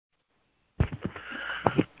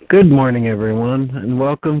Good morning, everyone, and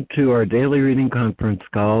welcome to our daily reading conference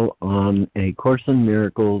call on A Course in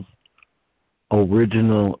Miracles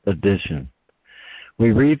Original Edition.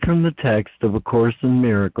 We read from the text of A Course in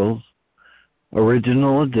Miracles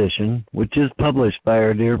Original Edition, which is published by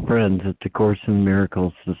our dear friends at the Course in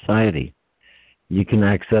Miracles Society. You can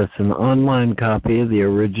access an online copy of the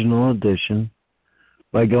original edition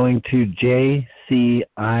by going to jcim.net,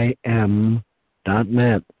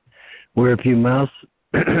 where if you mouse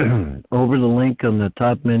over the link on the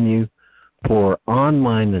top menu for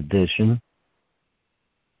online edition,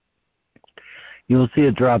 you'll see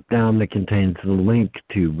a drop down that contains the link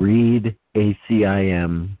to read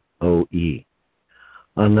Acim OE.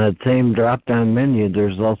 On that same drop down menu,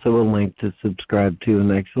 there's also a link to subscribe to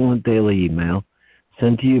an excellent daily email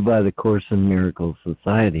sent to you by the Course in Miracles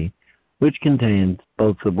Society, which contains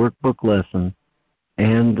both the workbook lesson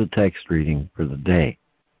and the text reading for the day.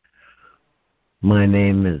 My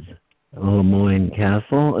name is Lemoyne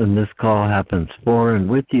Castle, and this call happens for and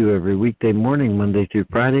with you every weekday morning, Monday through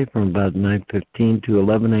Friday, from about 9:15 to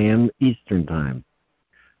 11 a.m. Eastern Time.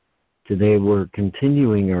 Today we're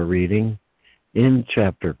continuing our reading in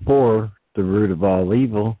Chapter 4, The Root of All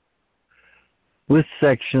Evil, with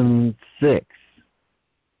Section 6,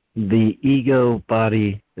 The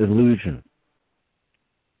Ego-Body Illusion.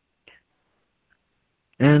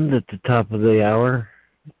 And at the top of the hour,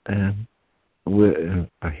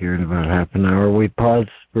 here in about half an hour, we pause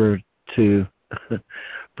to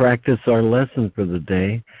practice our lesson for the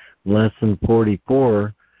day, Lesson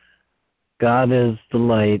 44, God is the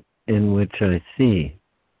light in which I see.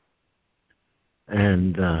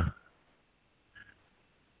 And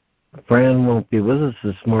Fran won't be with us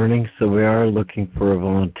this morning, so we are looking for a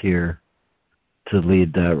volunteer to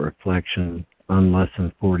lead that reflection on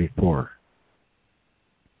Lesson 44.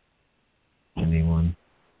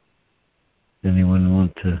 Anyone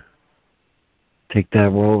want to take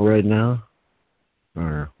that role right now?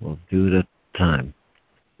 Or we'll do it at the time?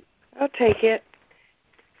 I'll take it.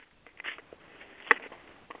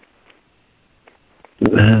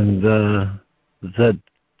 And is that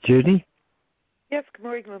Judy? Yes, good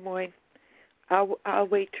morning, Lemoyne. I'll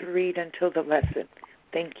wait to read until the lesson.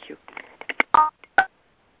 Thank you.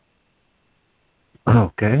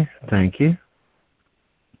 Okay, thank you.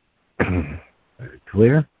 Very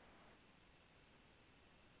clear.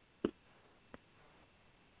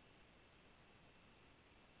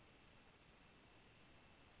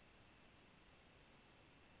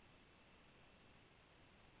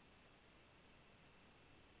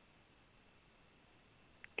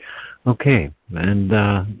 Okay, and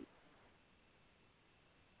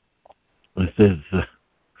this is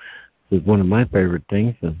one of my favorite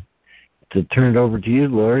things. To turn it over to you,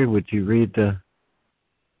 Lori, would you read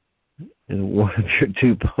one of your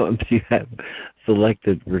two poems you have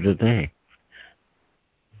selected for today?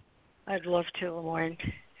 I'd love to, Lemoyne.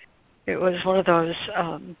 It was one of those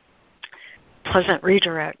pleasant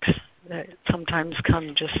redirects that sometimes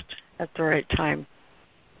come just at the right time.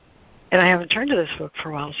 And I haven't turned to this book for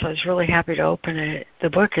a while, so I was really happy to open it. The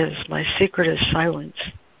book is My Secret is Silence,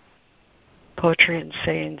 Poetry and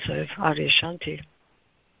Sayings of Adyashanti.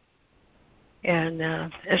 And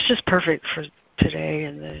it's just perfect for today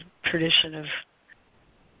in the tradition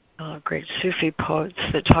of great Sufi poets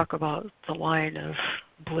that talk about the line of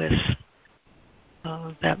bliss,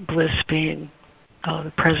 that bliss being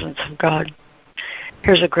the presence of God.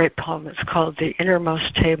 Here's a great poem. It's called The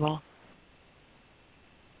Innermost Table.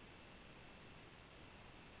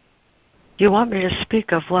 You want me to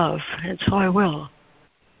speak of love, and so I will.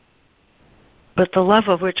 But the love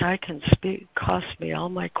of which I can speak costs me all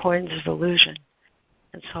my coins of illusion,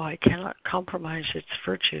 and so I cannot compromise its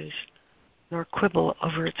virtues, nor quibble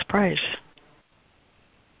over its price.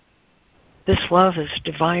 This love is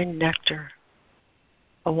divine nectar,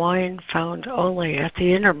 a wine found only at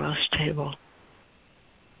the innermost table.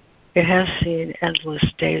 It has seen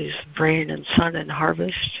endless days of rain and sun and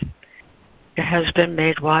harvest. It has been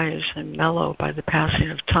made wise and mellow by the passing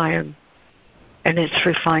of time, and its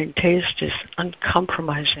refined taste is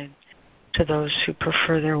uncompromising to those who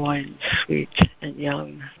prefer their wine sweet and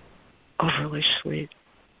young, overly sweet.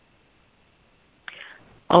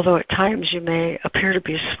 Although at times you may appear to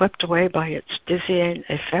be swept away by its dizzying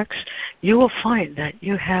effects, you will find that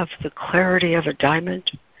you have the clarity of a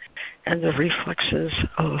diamond and the reflexes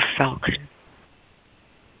of a falcon.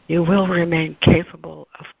 You will remain capable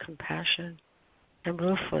of compassion and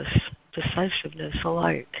ruthless decisiveness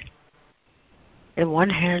alike. In one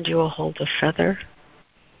hand you will hold a feather,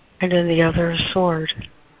 and in the other a sword.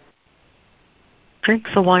 Drink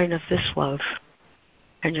the wine of this love,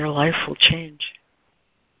 and your life will change.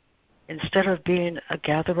 Instead of being a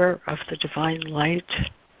gatherer of the divine light,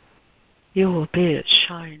 you will be its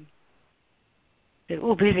shine. It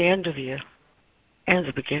will be the end of you and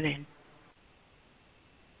the beginning.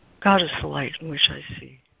 God is the light in which I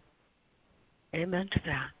see. Amen to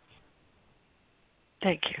that.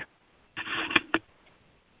 Thank you.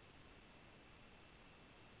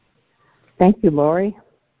 Thank you, Lori.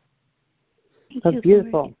 Thank you,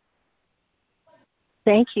 Beautiful. Lori.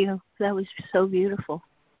 Thank you. That was so beautiful.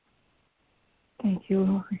 Thank you,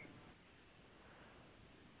 Lori.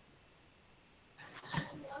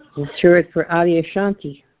 Let's hear it for Adi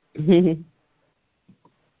Ashanti.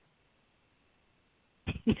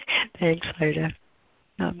 Thanks, Ida.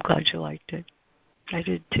 I'm glad you liked it. I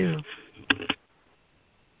did too.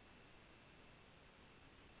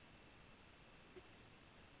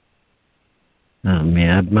 May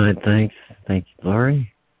I add my thanks? Thank you,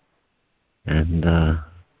 Laurie. And,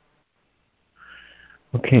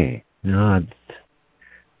 okay, now I'd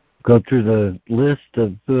go through the list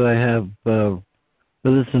of who I have with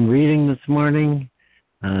us in reading this morning.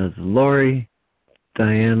 Laurie,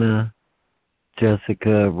 Diana,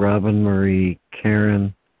 Jessica, Robin Marie,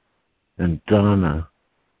 Karen, and Donna.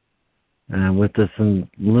 With us in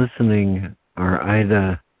listening are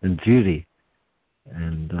Ida and Judy.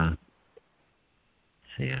 And,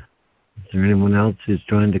 see ya. Is there anyone else who's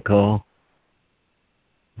joined the call?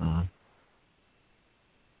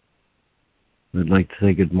 Would like to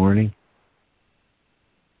say good morning?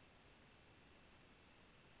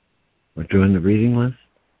 Or join the reading list?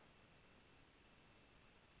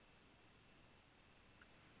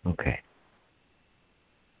 Okay.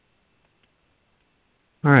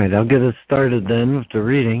 All right, I'll get us started then with the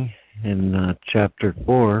reading in Chapter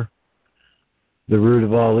 4, The Root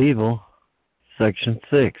of All Evil, Section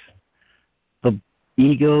 6, The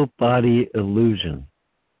Ego-Body Illusion.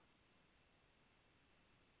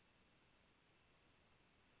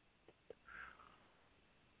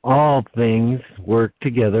 All things work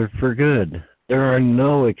together for good. There are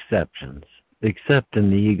no exceptions, except in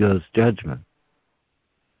the ego's judgment.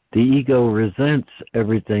 The ego resents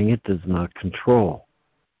everything it does not control.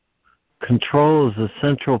 Control is a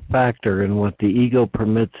central factor in what the ego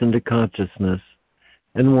permits into consciousness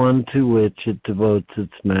and one to which it devotes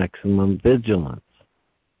its maximum vigilance.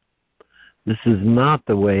 This is not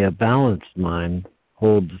the way a balanced mind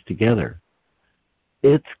holds together.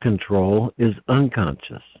 Its control is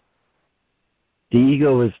unconscious. The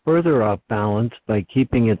ego is further off balance by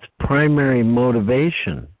keeping its primary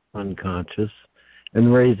motivation unconscious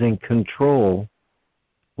and raising control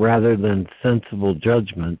rather than sensible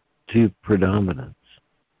judgment to predominance.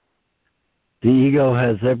 The ego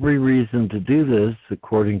has every reason to do this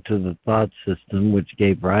according to the thought system which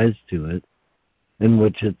gave rise to it and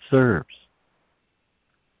which it serves.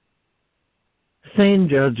 Sane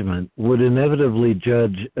judgment would inevitably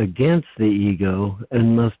judge against the ego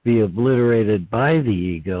and must be obliterated by the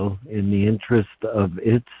ego in the interest of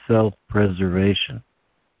its self-preservation.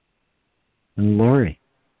 And Lori.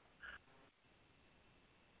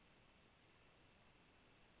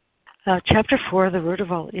 Chapter 4, The Root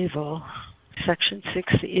of All Evil, Section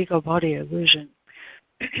 6, The Ego-Body Illusion.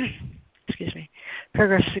 Excuse me.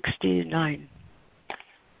 Paragraph 69.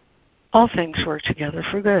 All things work together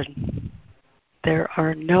for good. There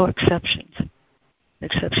are no exceptions,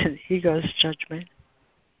 except in the ego's judgment.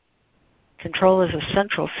 Control is a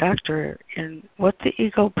central factor in what the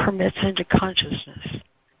ego permits into consciousness,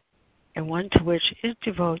 and one to which it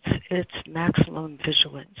devotes its maximum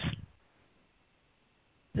vigilance.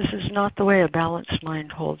 This is not the way a balanced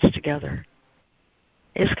mind holds together.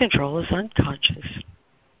 Its control is unconscious.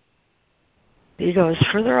 The ego is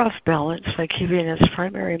further off balance by keeping its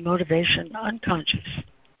primary motivation unconscious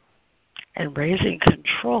and raising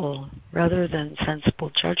control rather than sensible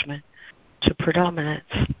judgment to predominance.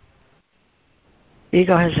 The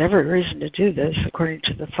ego has every reason to do this according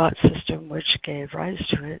to the thought system which gave rise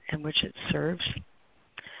to it and which it serves.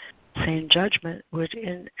 Sane judgment would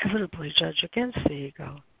inevitably judge against the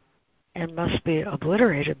ego and must be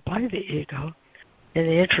obliterated by the ego in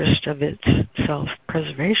the interest of its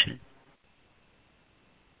self-preservation.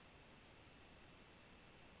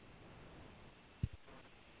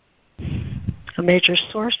 A major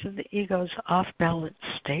source of the ego's off-balance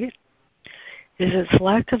state is its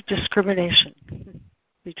lack of discrimination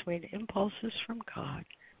between impulses from God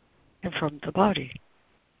and from the body.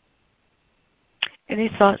 Any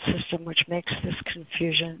thought system which makes this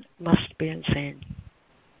confusion must be insane.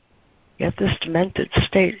 Yet this demented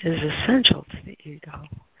state is essential to the ego,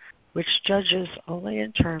 which judges only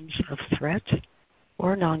in terms of threat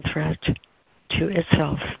or non-threat to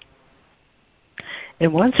itself.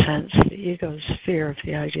 In one sense, the ego's fear of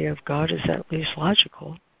the idea of God is at least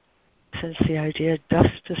logical, since the idea does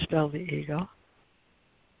dispel the ego.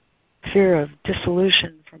 Fear of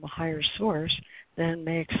dissolution from a higher source then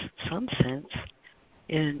makes some sense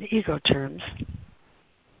in ego terms.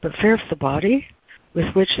 But fear of the body,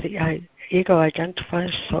 with which the ego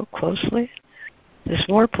identifies so closely, is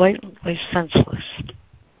more blatantly senseless.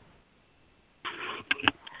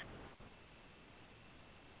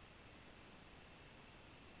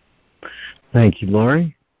 Thank you,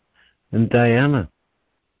 Lori. And Diana.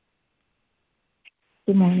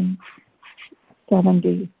 Good morning.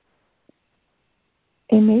 70.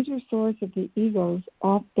 A major source of the ego's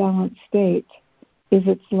off-balance state is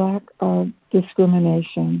its lack of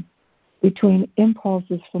discrimination between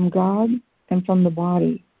impulses from God and from the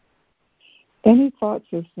body. Any thought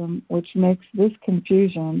system which makes this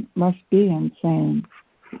confusion must be insane.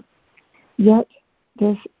 Yet,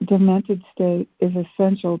 this demented state is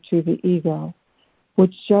essential to the ego,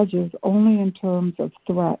 which judges only in terms of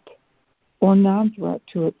threat or non-threat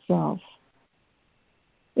to itself.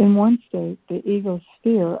 In one state, the ego's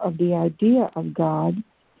fear of the idea of God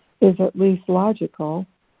is at least logical,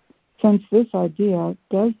 since this idea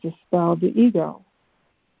does dispel the ego.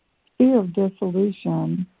 Fear of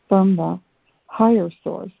dissolution from the higher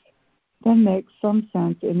source then makes some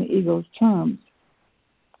sense in the ego's terms.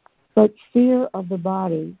 But fear of the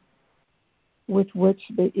body, with which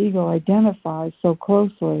the ego identifies so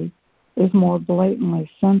closely, is more blatantly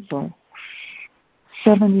senseless.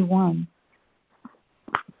 71.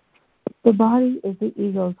 The body is the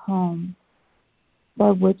ego's home,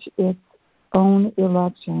 by which its own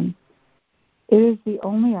election. It is the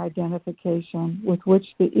only identification with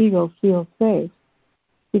which the ego feels safe,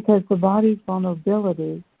 because the body's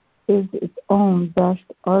vulnerability is its own best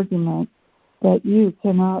argument that you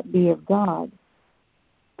cannot be of God.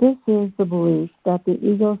 This is the belief that the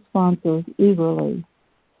ego sponsors eagerly.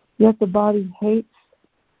 Yet the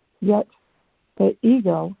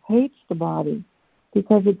ego hates the body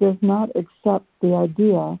because it does not accept the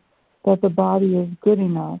idea that the body is good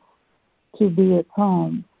enough to be its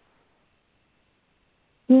home.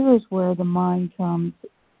 Here is where the mind comes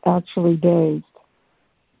actually dazed,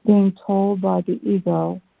 being told by the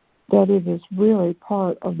ego that it is really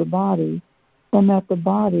part of the body and that the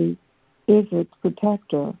body is its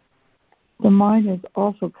protector. The mind is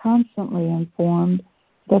also constantly informed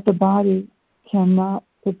that the body cannot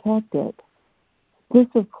protect it. This,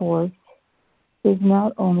 of course, is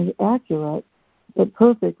not only accurate, but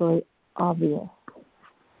perfectly obvious.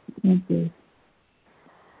 Thank you.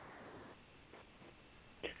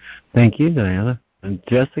 Thank you, Diana. And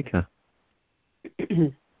Jessica.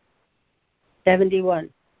 71.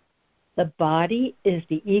 The body is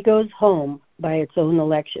the ego's home by its own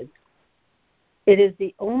election. It is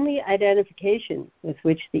the only identification with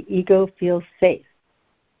which the ego feels safe,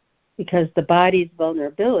 because the body's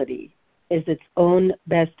vulnerability is its own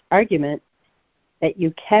best argument that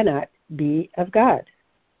you cannot be of God.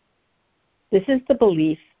 This is the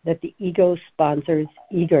belief that the ego sponsors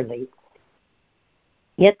eagerly.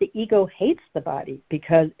 Yet the ego hates the body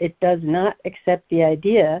because it does not accept the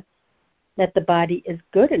idea that the body is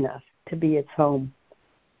good enough to be its home.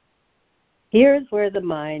 Here's where the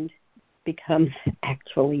mind becomes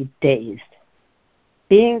actually dazed,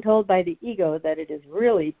 being told by the ego that it is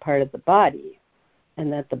really part of the body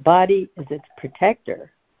and that the body is its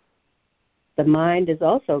protector. The mind is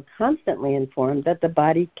also constantly informed that the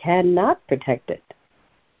body cannot protect it.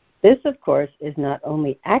 This, of course, is not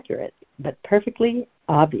only accurate, but perfectly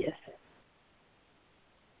obvious.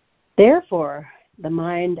 Therefore, the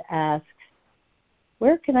mind asks,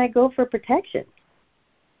 where can I go for protection?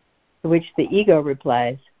 To which the ego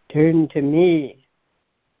replies, turn to me.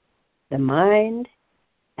 The mind,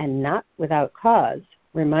 and not without cause,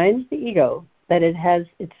 reminds the ego that it has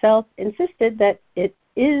itself insisted that it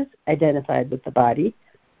is identified with the body,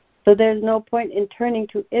 so there's no point in turning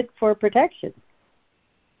to it for protection.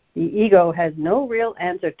 The ego has no real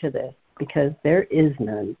answer to this because there is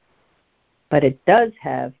none, but it does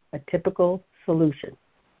have a typical solution.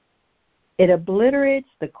 It obliterates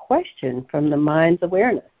the question from the mind's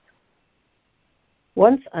awareness.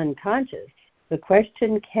 Once unconscious, the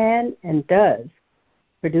question can and does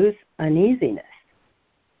produce uneasiness,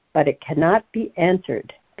 but it cannot be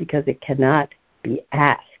answered because it cannot be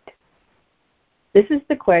asked. This is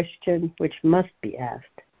the question which must be asked.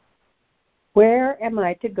 Where am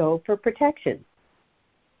I to go for protection?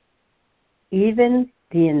 Even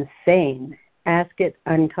the insane ask it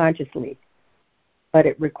unconsciously, but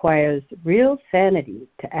it requires real sanity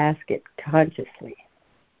to ask it consciously.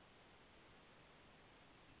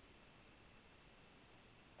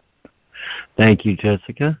 Thank you,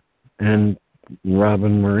 Jessica. And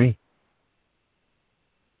Robin Marie.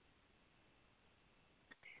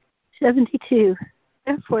 72.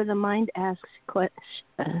 Therefore, the mind asks,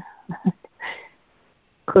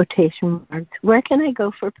 quotation marks, where can I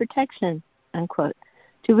go for protection, unquote,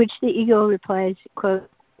 to which the ego replies, quote,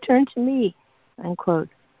 turn to me, unquote.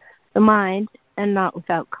 The mind, and not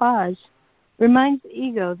without cause, reminds the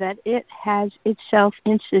ego that it has itself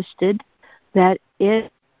insisted that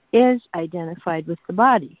it is identified with the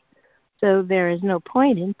body, so there is no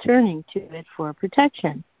point in turning to it for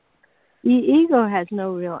protection. The ego has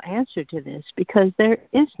no real answer to this because there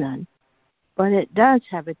is none, but it does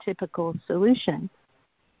have a typical solution.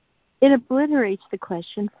 It obliterates the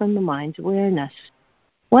question from the mind's awareness.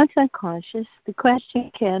 Once unconscious, the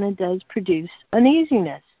question can and does produce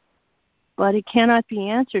uneasiness, but it cannot be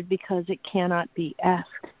answered because it cannot be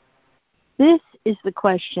asked. This is the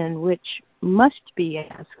question which must be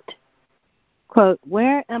asked. Quote,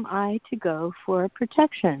 where am I to go for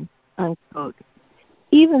protection? Unquote.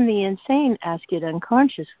 Even the insane ask it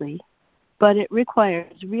unconsciously, but it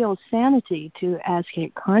requires real sanity to ask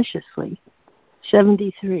it consciously.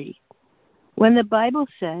 73. When the Bible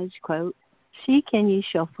says, quote, seek and ye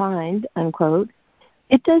shall find, unquote,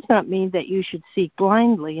 it does not mean that you should seek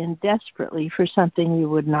blindly and desperately for something you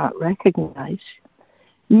would not recognize.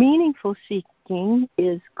 Meaningful seeking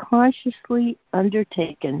is consciously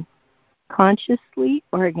undertaken, consciously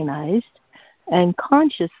organized, and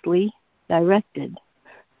consciously directed.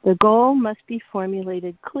 The goal must be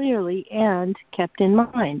formulated clearly and kept in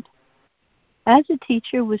mind. As a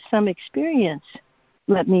teacher with some experience,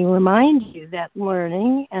 let me remind you that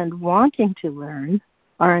learning and wanting to learn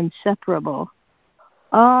are inseparable.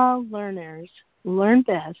 All learners learn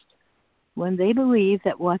best when they believe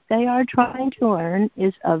that what they are trying to learn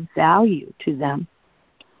is of value to them.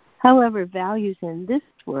 However, values in this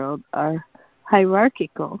world are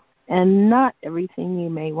hierarchical, and not everything you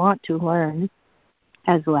may want to learn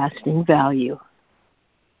has lasting value.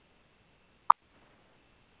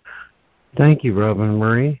 Thank you, Robin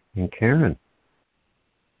Marie and Karen.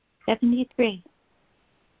 73.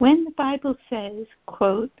 When the Bible says,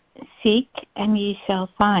 quote, seek and ye shall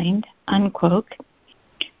find, unquote,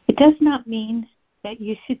 it does not mean that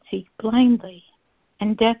you should seek blindly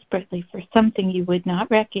and desperately for something you would not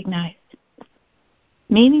recognize.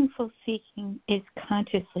 Meaningful seeking is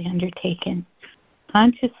consciously undertaken,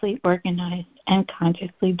 consciously organized, and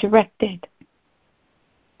consciously directed.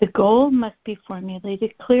 The goal must be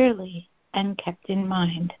formulated clearly and kept in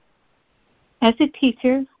mind. As a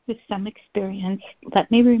teacher with some experience,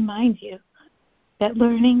 let me remind you that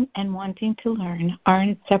learning and wanting to learn are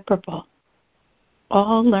inseparable.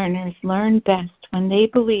 All learners learn best when they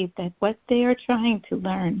believe that what they are trying to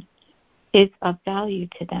learn is of value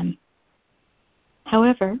to them.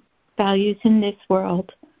 However, values in this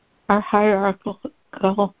world are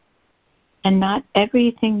hierarchical, and not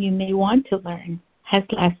everything you may want to learn has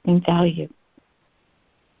lasting value.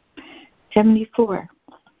 74.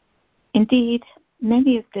 Indeed,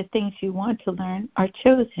 many of the things you want to learn are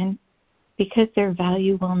chosen because their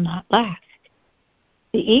value will not last.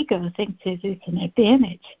 The ego thinks it is an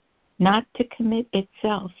advantage not to commit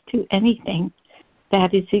itself to anything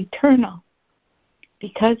that is eternal,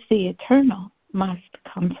 because the eternal must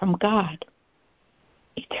come from God.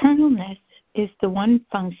 Eternalness is the one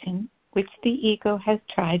function which the ego has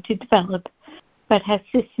tried to develop but has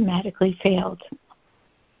systematically failed.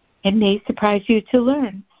 It may surprise you to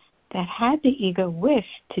learn that had the ego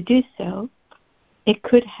wished to do so, it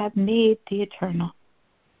could have made the eternal,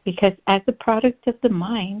 because as a product of the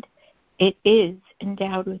mind, it is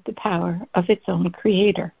endowed with the power of its own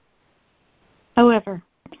creator. However,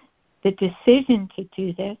 the decision to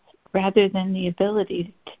do this, rather than the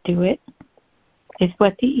ability to do it, is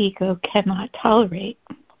what the ego cannot tolerate.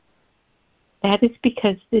 That is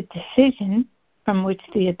because the decision, from which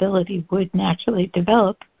the ability would naturally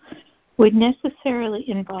develop, would necessarily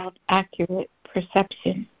involve accurate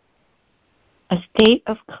perception, a state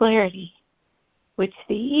of clarity which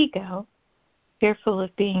the ego, fearful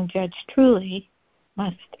of being judged truly,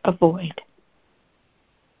 must avoid.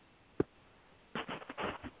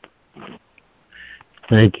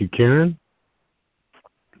 Thank you, Karen.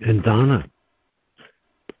 And Donna.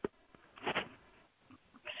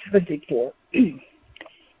 74.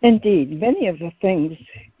 Indeed, many of the things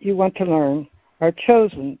you want to learn are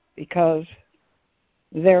chosen because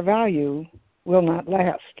their value will not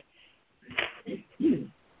last. The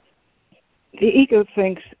ego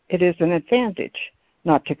thinks it is an advantage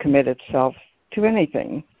not to commit itself to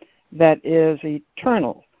anything that is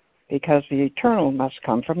eternal, because the eternal must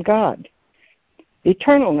come from God.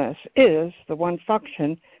 Eternalness is the one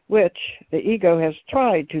function which the ego has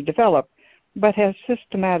tried to develop but has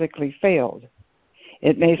systematically failed.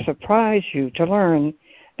 It may surprise you to learn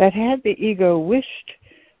that had the ego wished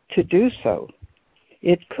to do so,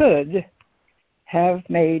 it could have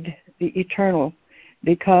made the eternal,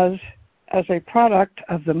 because as a product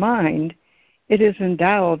of the mind, it is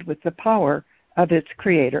endowed with the power of its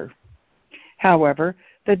creator. However,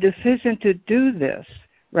 the decision to do this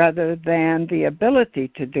rather than the ability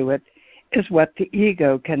to do it is what the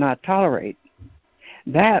ego cannot tolerate.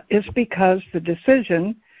 That is because the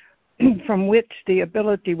decision from which the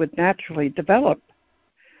ability would naturally develop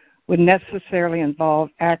would necessarily involve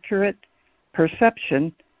accurate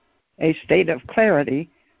perception, a state of clarity,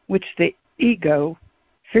 which the ego,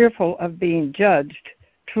 fearful of being judged,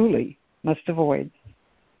 truly must avoid.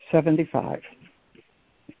 75.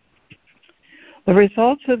 The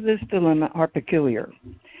results of this dilemma are peculiar,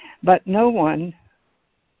 but no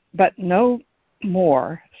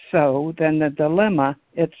more so than the dilemma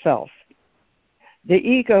itself. The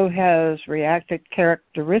ego has reacted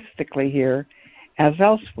characteristically here as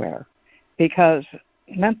elsewhere, because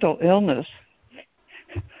mental illness,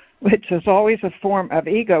 which is always a form of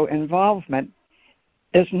ego involvement,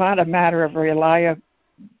 is not a matter of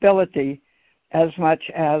reliability as much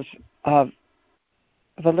as of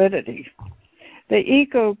validity. The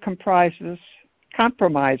ego compromises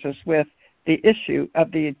with the issue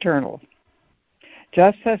of the eternal,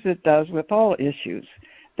 just as it does with all issues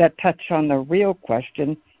that touch on the real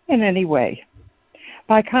question in any way.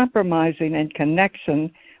 By compromising in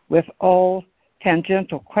connection with all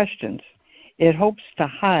tangential questions, it hopes to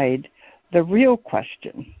hide the real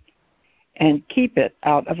question and keep it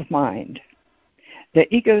out of mind.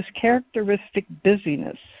 The ego's characteristic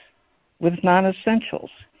busyness with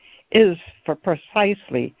non-essentials is for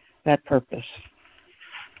precisely that purpose.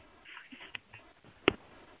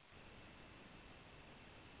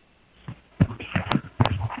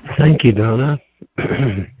 Thank you, Donna.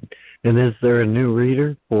 And is there a new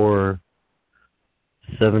reader for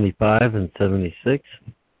 75 and 76?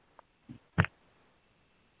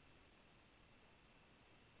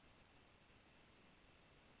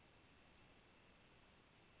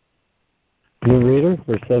 New reader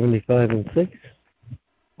for 75 and 6?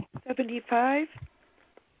 75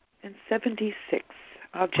 and 76.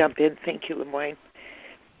 I'll jump in. Thank you, Lemoyne.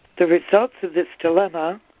 The results of this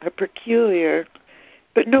dilemma are peculiar,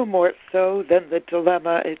 but no more so than the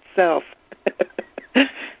dilemma itself.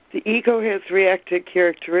 The ego has reacted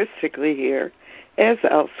characteristically here, as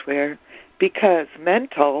elsewhere, because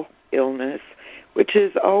mental illness, which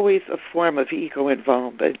is always a form of ego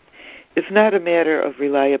involvement, is not a matter of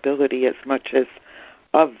reliability as much as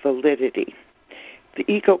of validity. The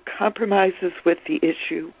ego compromises with the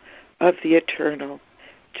issue of the eternal,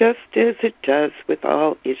 just as it does with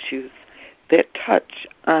all issues that touch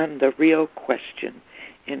on the real question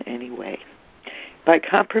in any way. By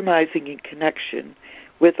compromising in connection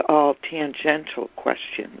with all tangential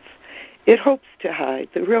questions, it hopes to hide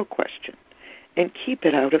the real question and keep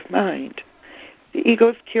it out of mind. The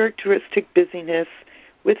ego's characteristic busyness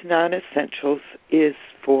with non-essentials is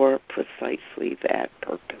for precisely that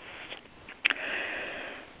purpose.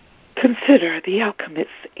 Consider the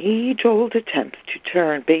alchemist's age-old attempts to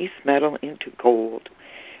turn base metal into gold.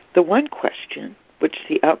 The one question which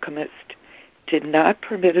the alchemist did not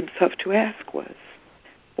permit himself to ask was,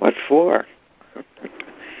 what for?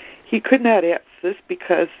 He could not ask this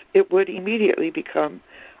because it would immediately become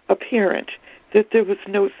apparent that there was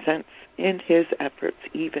no sense in his efforts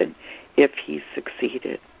even if he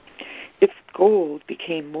succeeded. If gold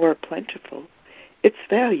became more plentiful, its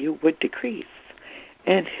value would decrease,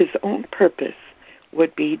 and his own purpose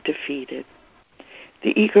would be defeated.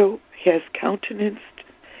 The ego has countenanced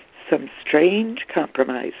some strange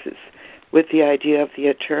compromises with the idea of the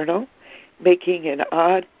eternal, making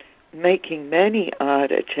many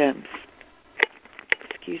odd attempts,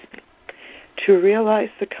 to realize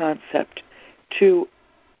the concept to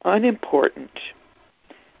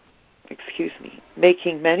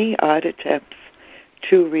making many odd attempts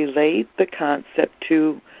to relate the concept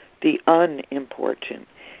to the unimportant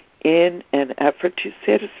in an effort to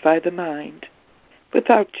satisfy the mind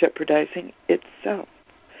without jeopardizing itself.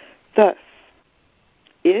 Thus,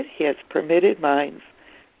 it has permitted minds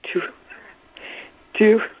to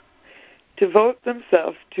devote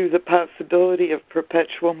themselves to the possibility of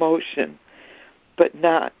perpetual motion, but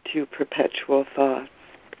not to perpetual thoughts.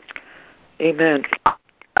 Amen.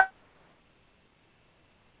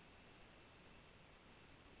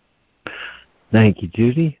 Thank you,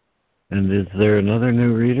 Judy. And is there another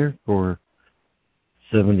new reader for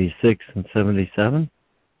 76 and 77?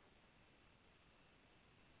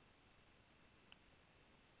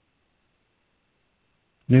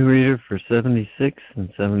 New reader for 76 and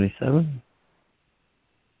 77.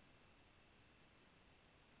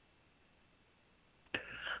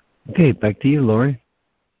 Okay, back to you, Lori.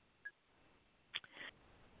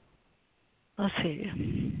 Let's see.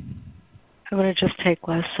 I'm going to just take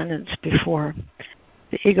last sentence before.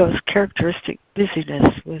 The ego's characteristic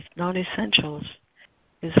busyness with non-essentials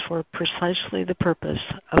is for precisely the purpose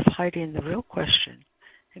of hiding the real question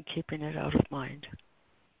and keeping it out of mind.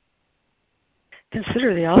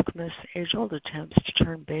 Consider the alchemist's age-old attempts to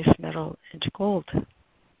turn base metal into gold.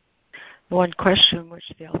 The one question which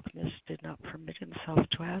the alchemist did not permit himself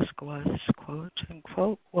to ask was, quote,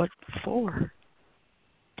 unquote, what for?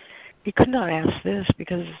 He could not ask this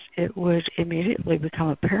because it would immediately become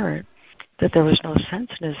apparent that there was no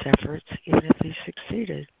sense in his efforts, even if he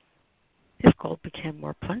succeeded. If gold became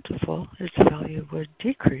more plentiful, its value would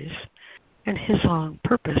decrease, and his own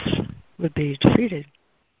purpose would be defeated.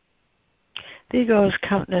 The ego has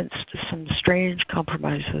countenanced some strange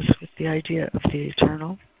compromises with the idea of the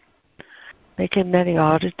eternal, making many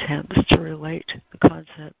odd attempts to relate the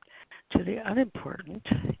concept to the unimportant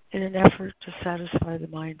in an effort to satisfy the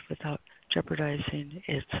mind without jeopardizing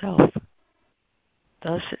itself.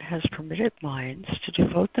 Thus, it has permitted minds to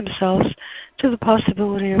devote themselves to the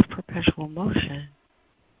possibility of perpetual motion,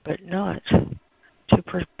 but not to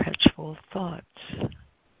perpetual thoughts.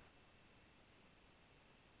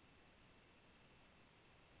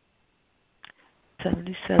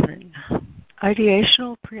 '77.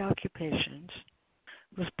 Ideational preoccupations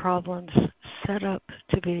with problems set up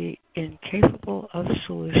to be incapable of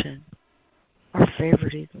solution are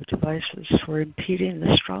favorite ego devices for impeding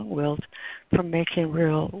the strong-willed from making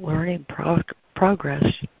real learning progress.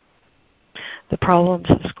 The problems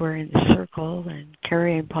of squaring the circle and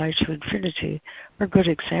carrying pi to infinity are good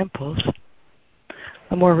examples.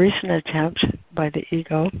 A more recent attempt by the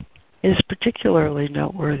ego is particularly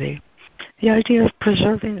noteworthy. The idea of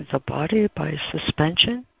preserving the body by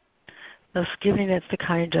suspension, thus giving it the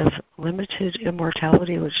kind of limited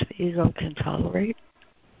immortality which the ego can tolerate,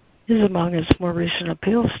 is among its more recent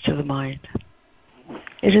appeals to the mind.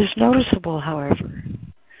 It is noticeable, however,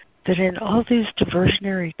 that in all these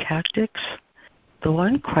diversionary tactics, the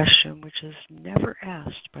one question which is never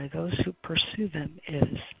asked by those who pursue them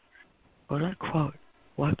is, quote unquote,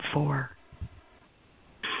 what for?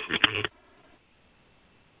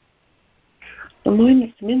 The mine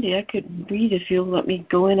is Mindy. I could read if you'll let me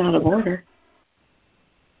go in out of order.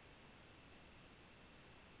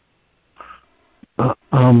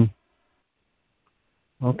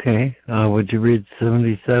 Okay. Would you read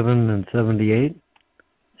 77 and 78?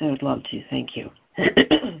 I would love to. Thank you.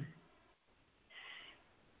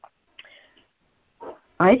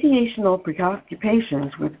 Ideational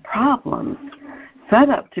preoccupations with problems set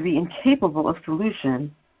up to be incapable of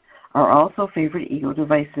solution are also favorite ego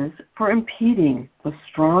devices for impeding the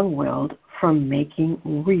strong-willed from making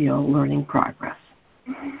real learning progress.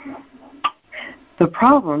 The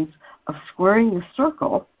problems of squaring the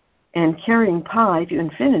circle and carrying pi to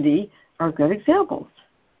infinity are good examples.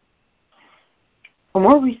 A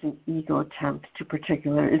more recent ego attempt is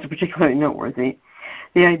particularly noteworthy.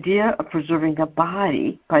 The idea of preserving the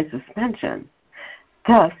body by suspension,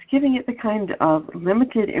 thus giving it the kind of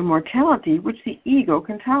limited immortality which the ego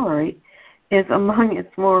can tolerate, is among its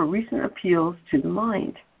more recent appeals to the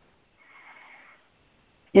mind.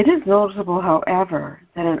 It is noticeable, however,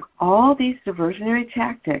 that in all these diversionary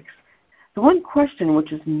tactics, the one question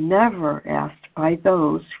which is never asked by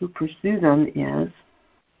those who pursue them is,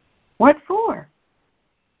 what for?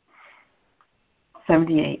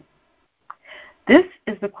 78. This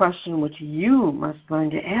is the question which you must learn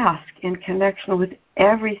to ask in connection with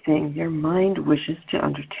everything your mind wishes to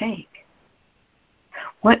undertake.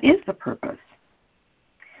 What is the purpose?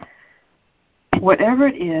 Whatever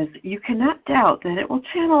it is, you cannot doubt that it will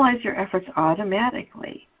channelize your efforts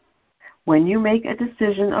automatically. When you make a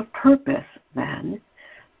decision of purpose, then,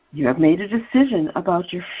 you have made a decision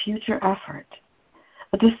about your future effort,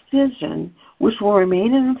 a decision which will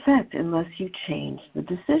remain in effect unless you change the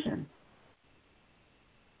decision.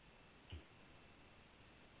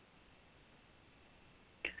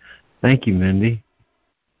 Thank you, Mindy.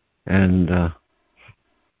 And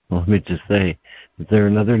let me just say, is there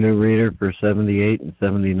another new reader for 78 and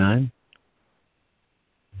 79?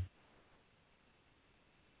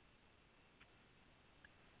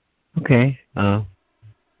 Okay.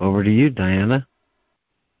 Over to you, Diana.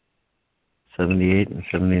 78 and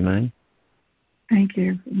 79. Thank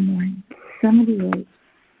you. Good morning. 78.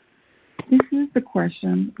 This is the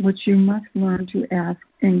question which you must learn to ask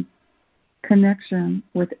in connection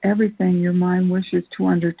with everything your mind wishes to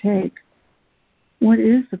undertake. What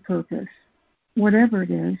is the purpose? whatever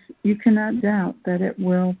it is, you cannot doubt that it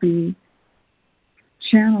will be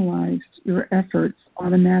channelized your efforts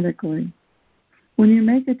automatically. When you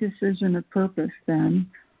make a decision of purpose, then,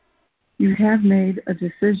 you have made a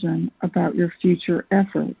decision about your future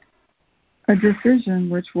effort, a decision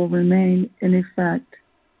which will remain in effect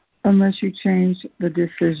unless you change the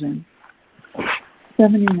decision.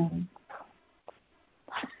 79.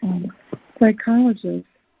 Psychologists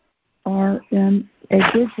are in a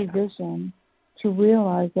good position to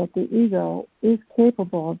realize that the ego is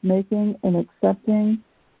capable of making and accepting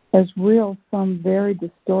as real some very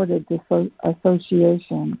distorted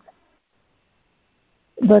associations.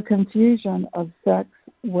 The confusion of sex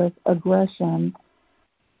with aggression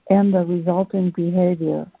and the resulting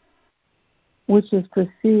behavior, which is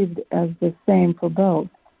perceived as the same for both,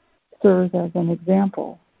 serves as an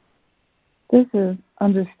example. This is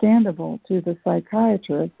understandable to the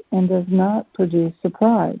psychiatrist and does not produce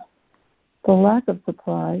surprise. The lack of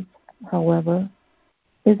surprise, however,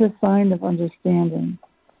 is a sign of understanding.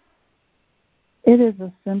 It is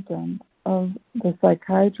a symptom of the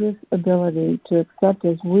psychiatrist's ability to accept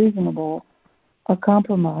as reasonable a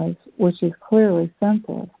compromise which is clearly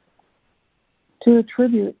senseless. To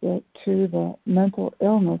attribute it to the mental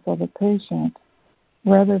illness of a patient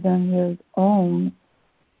rather than his own,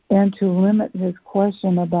 and to limit his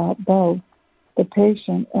question about both the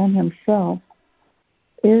patient and himself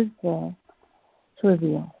is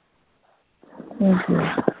trivial. Thank you.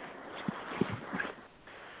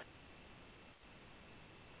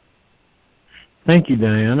 Thank you,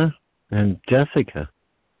 Diana. And Jessica.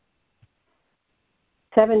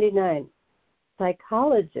 79.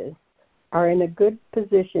 Psychologists are in a good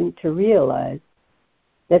position to realize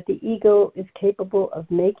that the ego is capable of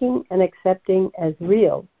making and accepting as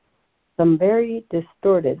real some very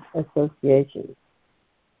distorted associations.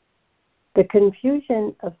 The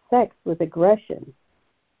confusion of sex with aggression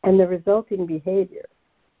and the resulting behavior,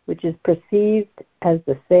 which is perceived as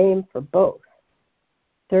the same for both,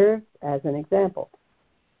 serves as an example.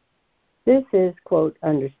 This is, quote,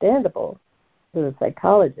 understandable to the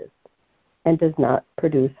psychologist and does not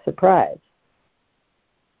produce surprise.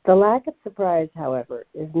 The lack of surprise, however,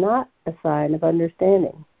 is not a sign of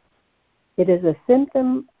understanding. It is a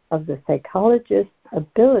symptom of the psychologist's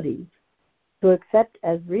ability to accept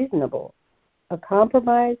as reasonable a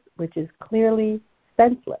compromise which is clearly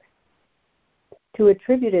senseless, to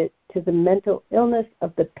attribute it to the mental illness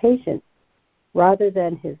of the patient rather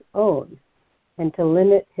than his own, and to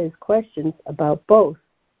limit his questions about both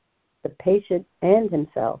the patient and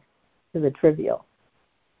himself to the trivial.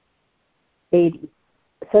 80.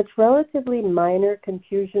 Such relatively minor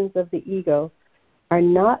confusions of the ego are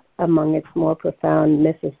not among its more profound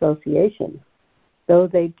misassociations, though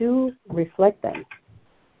they do reflect them.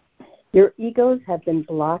 Your egos have been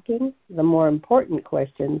blocking the more important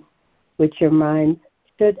questions which your minds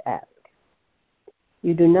should ask.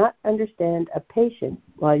 You do not understand a patient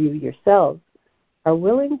while you yourselves are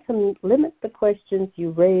willing to limit the questions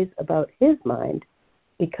you raise about his mind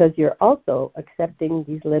because you're also accepting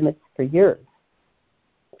these limits for yours.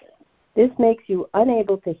 This makes you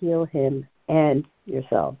unable to heal him and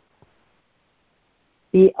yourself.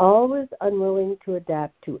 Be always unwilling to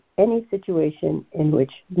adapt to any situation in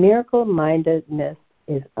which miracle-mindedness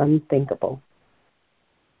is unthinkable.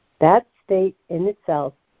 That state in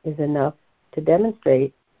itself is enough to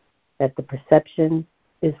demonstrate that the perception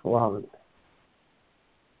is wrong.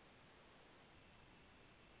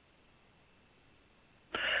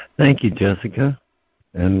 Thank you, Jessica.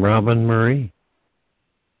 And Robin Marie.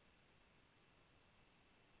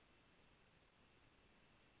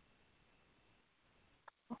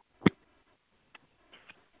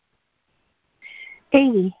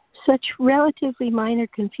 Such relatively minor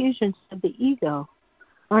confusions of the ego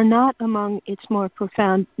are not among its more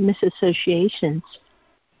profound misassociations,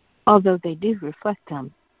 although they do reflect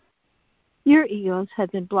them. Your egos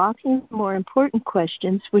have been blocking more important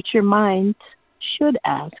questions which your minds should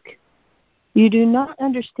ask. You do not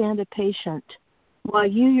understand a patient, while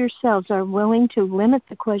you yourselves are willing to limit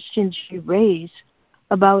the questions you raise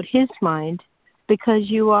about his mind because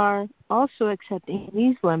you are also accepting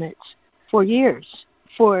these limits for yours.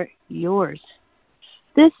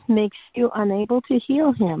 This makes you unable to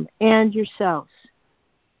heal him and yourselves.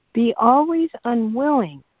 Be always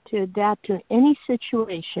unwilling to adapt to any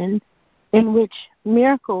situation in which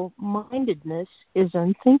miracle-mindedness is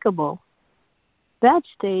unthinkable. That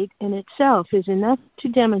state in itself is enough to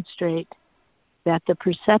demonstrate that the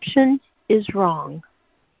perception is wrong.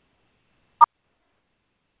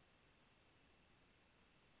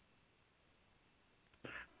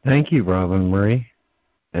 Thank you, Robin Marie.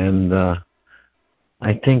 And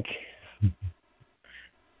I think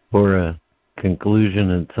for a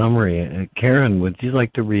conclusion and summary. Karen, would you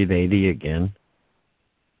like to read 80 again?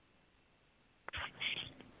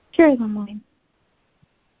 Sure, Lemoyne.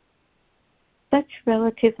 Such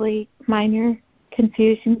relatively minor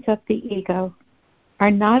confusions of the ego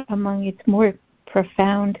are not among its more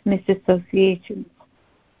profound misassociations,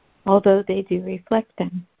 although they do reflect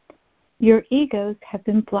them. Your egos have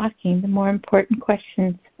been blocking the more important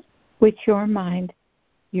questions which your minds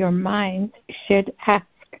should ask.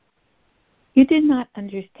 You do not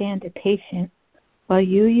understand a patient, while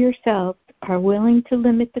you yourselves are willing to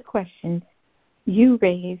limit the questions you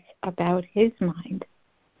raise about his mind,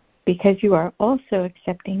 because you are also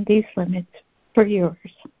accepting these limits for yours.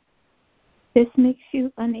 This makes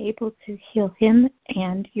you unable to heal him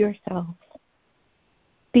and yourselves.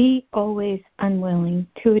 Be always unwilling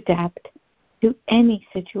to adapt to any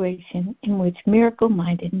situation in which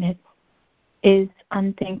miracle-mindedness is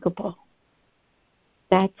unthinkable.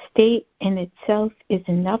 That state in itself is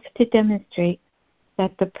enough to demonstrate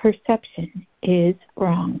that the perception is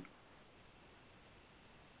wrong.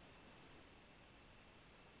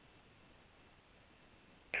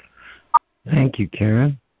 Thank you,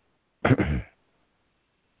 Karen.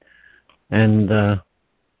 And I'll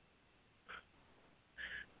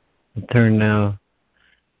turn now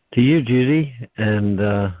to you, Judy, and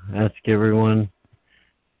ask everyone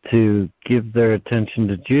to give their attention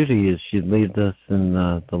to Judy as she leads us in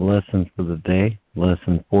the lesson for the day,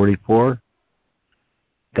 lesson 44.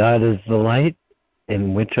 God is the light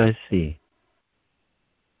in which I see.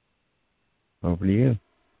 Over to you.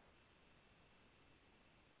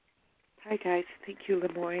 Hi, guys. Thank you,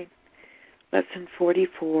 Lemoyne. Lesson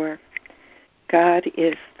 44. God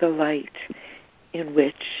is the light in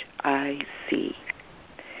which I see.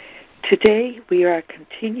 Today we are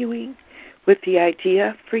continuing with the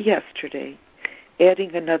idea for yesterday,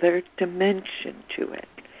 adding another dimension to it.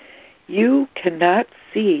 You cannot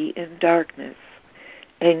see in darkness,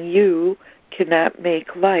 and you cannot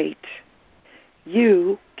make light.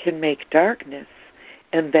 You can make darkness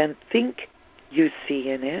and then think you see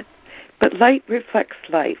in it, but light reflects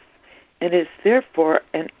life and is therefore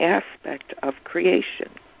an aspect of creation.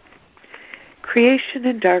 Creation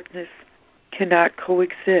and darkness cannot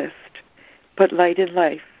coexist, but light and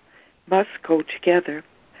life must go together,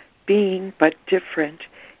 being but different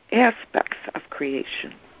aspects of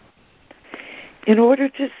creation. In order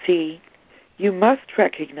to see, you must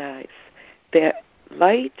recognize that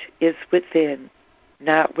light is within,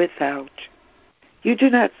 not without. You do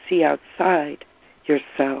not see outside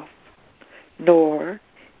yourself, nor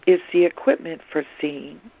is the equipment for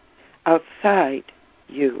seeing outside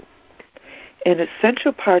you. An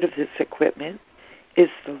essential part of this equipment is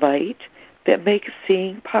the light that makes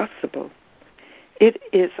seeing possible. It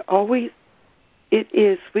is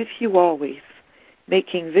with you always,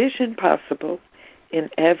 making vision possible in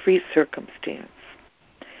every circumstance.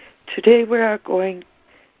 Today we are going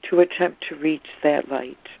to attempt to reach that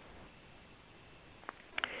light.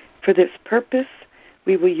 For this purpose,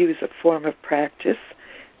 we will use a form of practice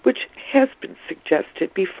which has been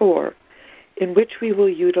suggested before, in which we will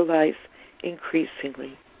utilize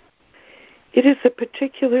increasingly. It is a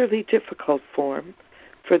particularly difficult form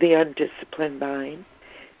for the undisciplined mind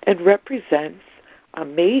and represents a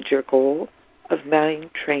major goal of mind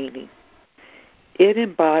training. It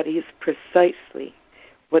embodies precisely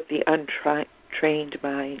what the untrained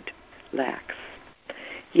mind lacks.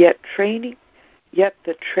 Yet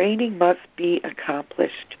the training must be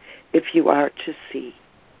accomplished if you are to see.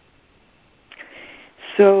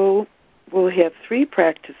 So we'll have 3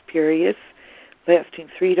 practice periods lasting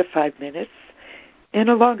 3 to 5 minutes, and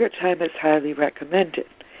a longer time is highly recommended,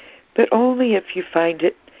 but only if you find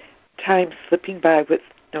it time slipping by with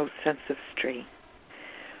no sense of strain.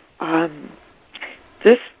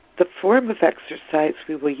 The form of exercise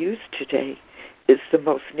we will use today is the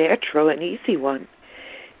most natural and easy one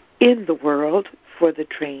in the world for the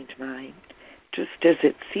trained mind, just as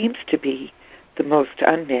it seems to be the most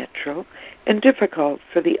unnatural and difficult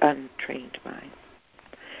for the untrained mind.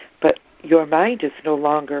 But your mind is no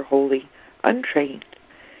longer wholly untrained.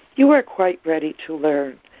 You are quite ready to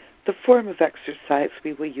learn the form of exercise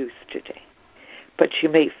we will use today, but you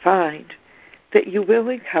may find that you will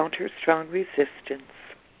encounter strong resistance.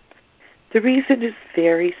 The reason is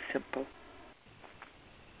very simple.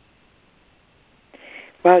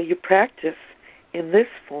 While you practice in this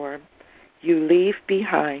form, you leave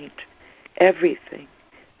behind everything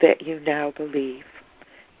that you now believe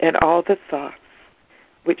and all the thoughts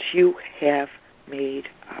which you have made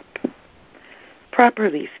up.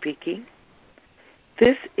 Properly speaking,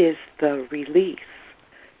 this is the release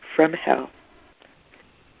from hell.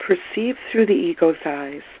 Perceived through the ego's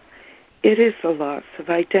eyes, It is a loss of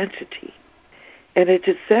identity and a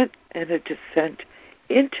descent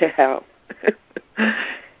into hell.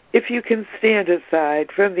 If you can stand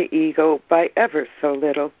aside from the ego by ever so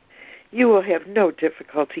little, you will have no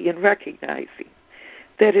difficulty in recognizing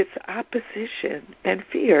that its opposition and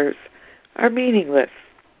fears are meaningless.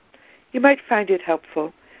 You might find it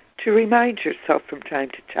helpful to remind yourself from time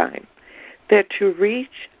to time that to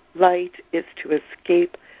reach light is to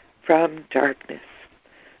escape from darkness,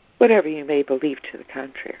 whatever you may believe to the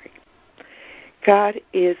contrary. God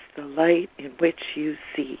is the light in which you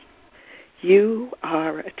see. You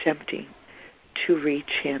are attempting to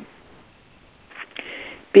reach Him.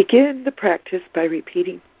 Begin the practice by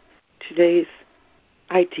repeating today's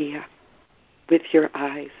idea with your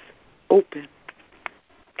eyes open.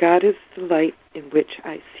 God is the light in which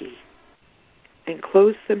I see. And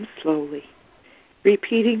close them slowly,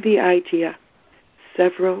 repeating the idea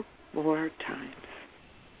several more times.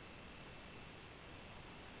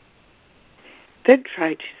 Then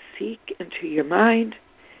try to seek into your mind,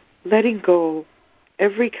 letting go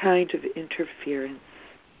every kind of interference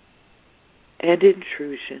and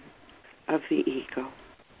intrusion of the ego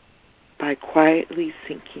by quietly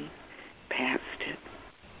sinking past it.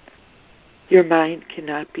 Your mind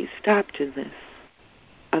cannot be stopped in this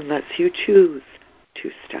unless you choose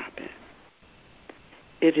to stop it.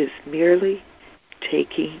 It is merely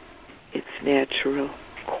taking its natural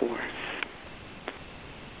course.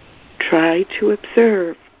 Try to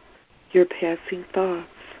observe your passing thoughts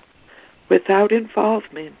without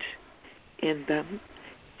involvement in them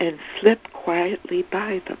and slip quietly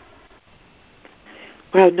by them.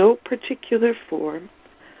 While no particular form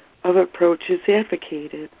of approach is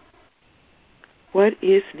advocated, what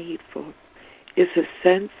is needful is a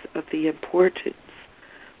sense of the importance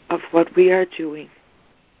of what we are doing,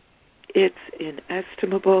 its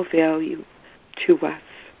inestimable value to us,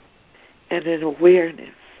 and an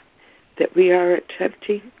awareness that we are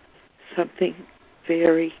attempting something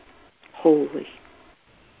very holy.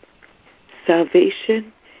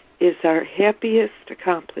 Salvation is our happiest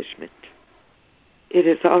accomplishment. It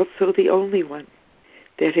is also the only one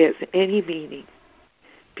that has any meaning,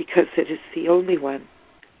 because it is the only one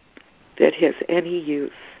that has any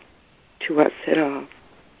use to us at all.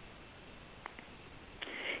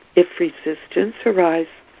 If resistance arises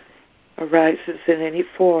in any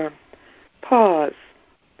form, pause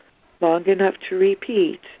long enough to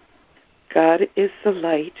repeat, God is the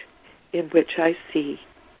light in which I see,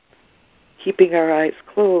 keeping our eyes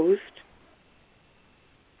closed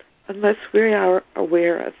unless we are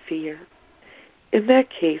aware of fear. In that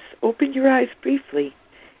case, open your eyes briefly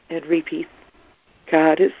and repeat,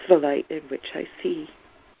 God is the light in which I see.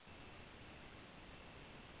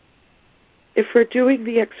 If we're doing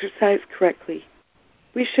the exercise correctly,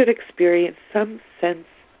 we should experience some sense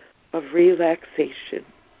of relaxation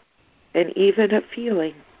and even a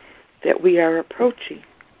feeling that we are approaching,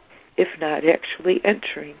 if not actually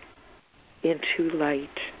entering, into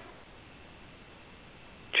light.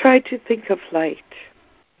 Try to think of light,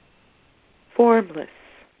 formless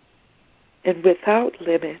and without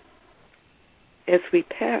limit, as we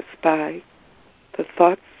pass by the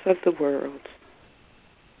thoughts of the world.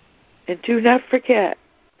 And do not forget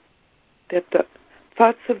that the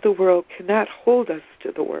thoughts of the world cannot hold us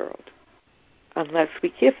to the world unless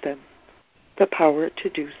we give them the power to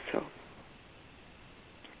do so.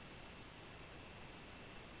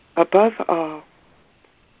 Above all,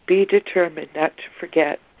 be determined not to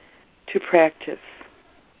forget to practice.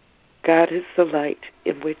 God is the light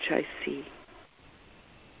in which I see.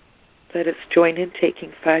 Let us join in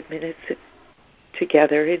taking 5 minutes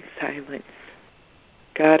together in silence.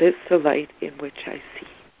 God is the light in which I see.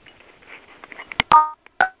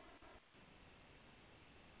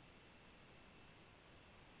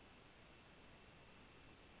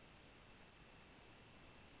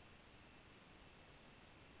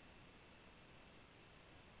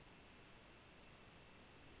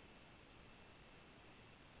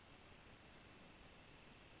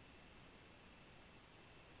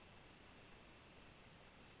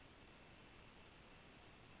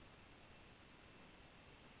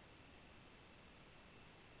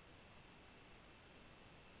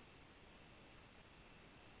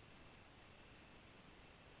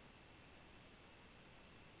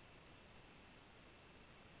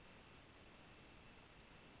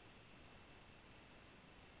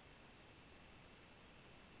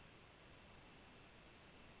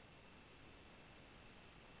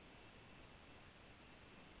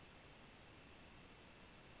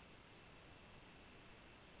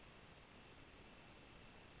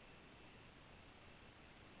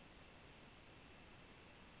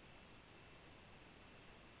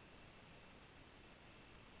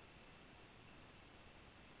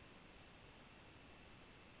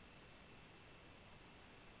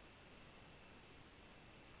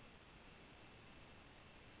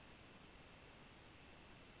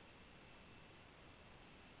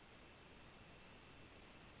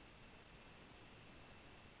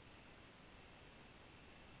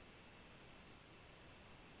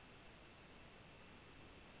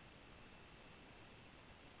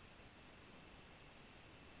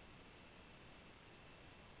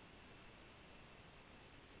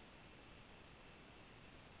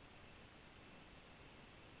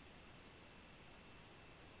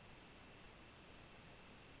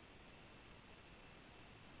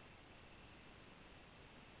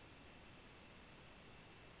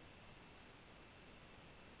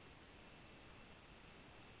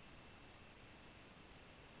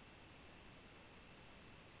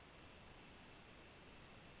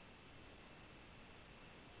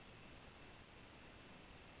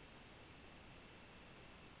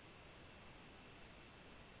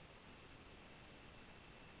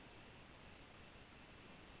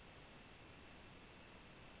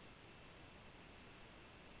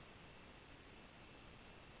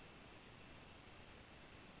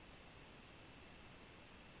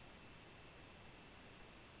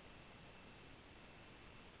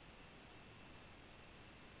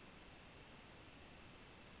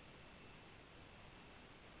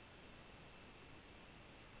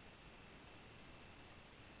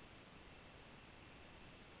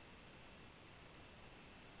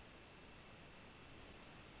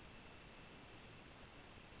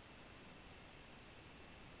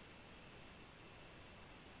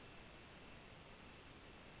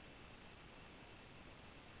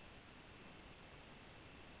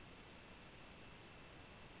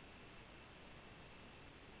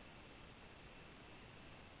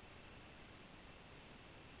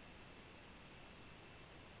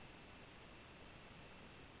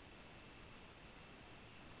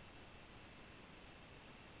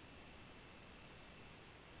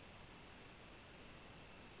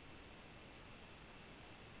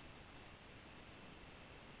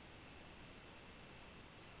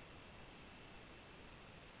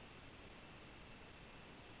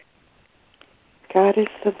 God is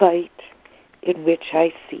the light in which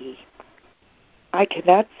I see. I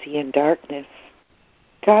cannot see in darkness.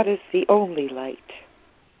 God is the only light.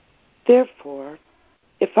 Therefore,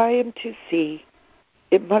 if I am to see,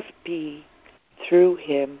 it must be through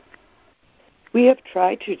him. We have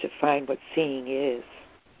tried to define what seeing is,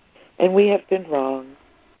 and we have been wrong.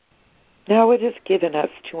 Now it is given us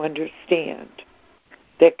to understand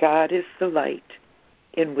that God is the light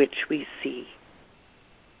in which we see.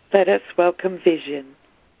 Let us welcome vision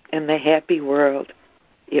and the happy world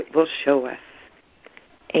it will show us.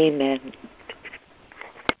 Amen.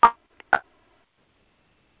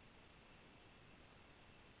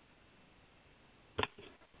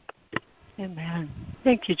 Amen.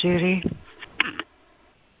 Thank you, Judy.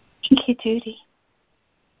 Thank you, Judy.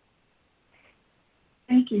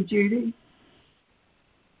 Thank you, Judy.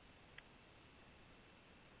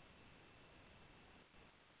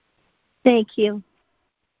 Thank you.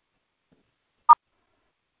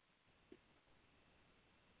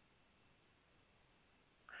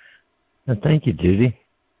 Thank you, Judy.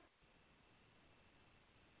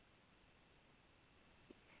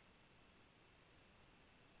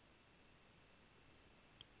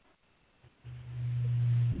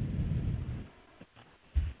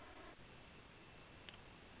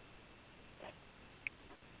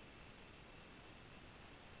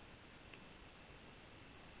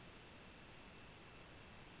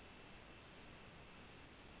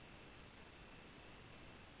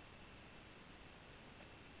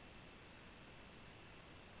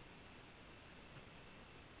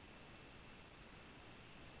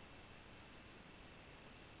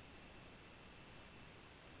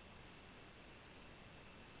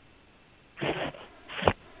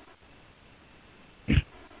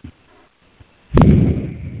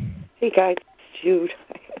 Hey guys, it's Jude.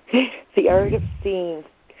 The art of seeing.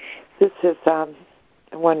 This is a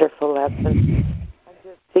wonderful lesson. I'm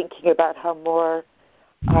just thinking about how more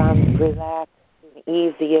relaxed and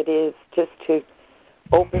easy it is just to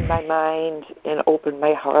open my mind and open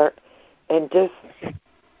my heart and just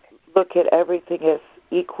look at everything as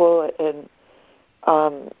equal and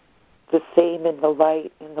the same in the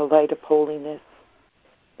light of holiness,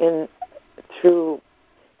 and through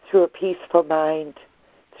a peaceful mind,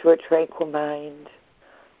 through a tranquil mind,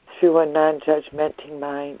 through a non-judgmenting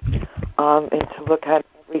mind, and to look at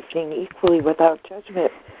everything equally without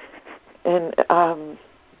judgment. And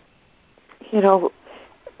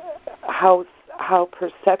how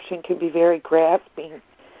perception can be very grasping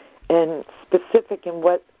and specific in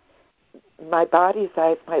what my body's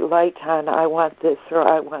eyes might light on. I want this or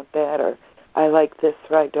I want that, or I like this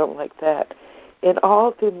or I don't like that. And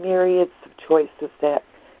all the myriads of choices that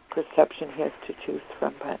perception has to choose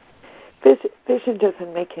from. But vision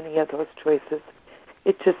doesn't make any of those choices.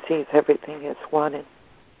 It just sees everything as one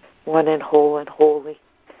and whole and holy.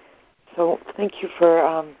 So thank you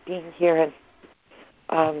for being here, and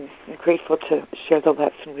I'm grateful to share the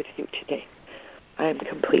lesson with you today. I am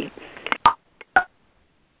complete.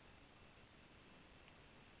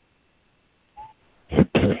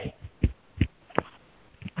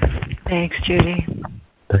 Thanks, Judy.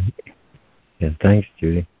 Yeah, thanks,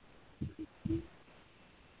 Judy.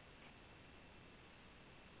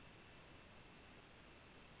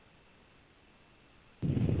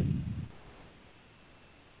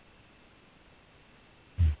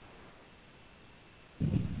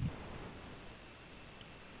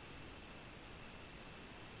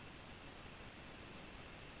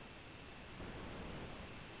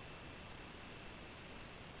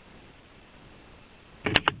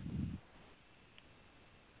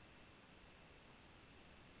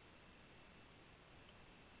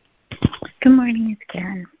 Good morning, it's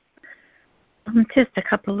Karen. Just a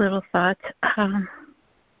couple little thoughts.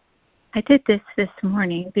 I did this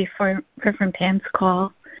morning before Reverend Pam's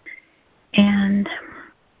call, and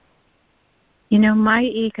my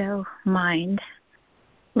ego mind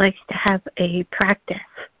likes to have a practice.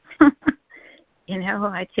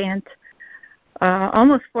 I chant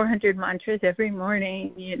almost 400 mantras every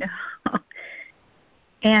morning,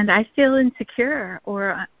 and I feel insecure,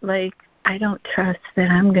 or like I don't trust that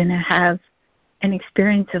I'm going to have an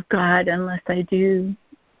experience of God unless I do,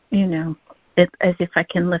 it as if I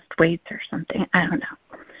can lift weights or something. I don't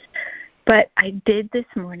know. But I did this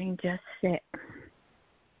morning just sit.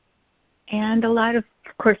 And a lot of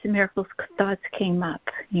Course in Miracles thoughts came up,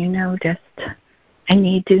 just I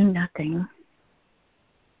need do nothing.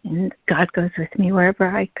 And God goes with me wherever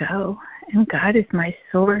I go. And God is my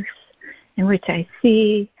source in which I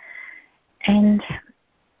see. And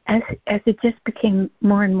as it just became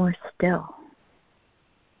more and more still,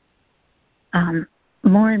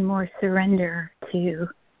 more and more surrender to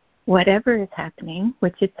whatever is happening,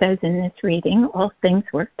 which it says in this reading, all things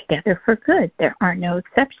work together for good. There are no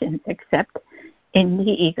exceptions except in the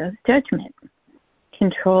ego's judgment.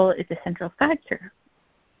 Control is a central factor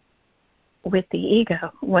with the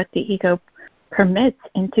ego, what the ego permits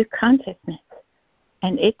into consciousness,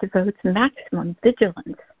 and it devotes maximum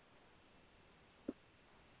vigilance.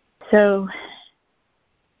 So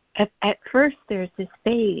at first there's this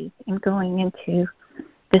phase in going into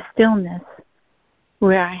the stillness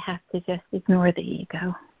where I have to just ignore the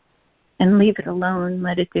ego and leave it alone,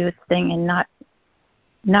 let it do its thing, and not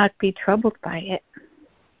be troubled by it.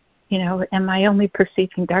 You know, am I only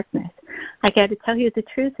perceiving darkness? I got to tell you the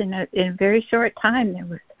truth, in a very short time there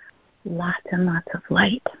was lots and lots of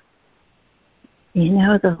light. You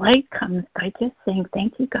know, the light comes by just saying,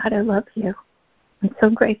 thank you, God, I love you. I'm so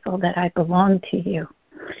grateful that I belong to you.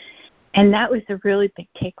 And that was a really big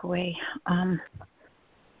takeaway.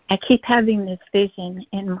 I keep having this vision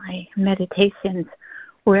in my meditations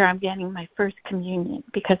where I'm getting my first communion,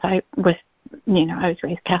 because I was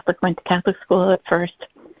raised Catholic, went to Catholic school at first,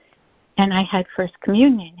 and I had first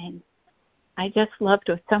communion. And I just loved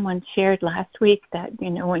what someone shared last week, that, you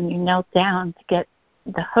know, when you knelt down to get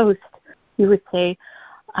the host, you would say,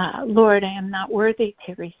 Lord, I am not worthy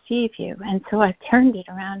to receive you. And so I turned it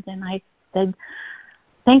around and I said,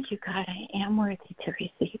 thank you, God, I am worthy to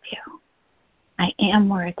receive you. I am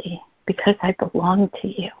worthy because I belong to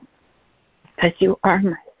you, because you are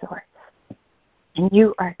my source, and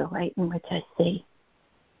you are the light in which I see.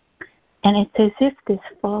 And it's as if this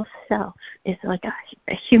false self is like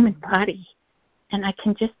a human body, and I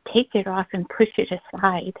can just take it off and push it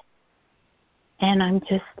aside, and I'm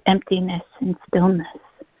just emptiness and stillness,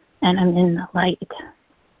 and I'm in the light,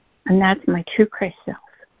 and that's my true Christ self.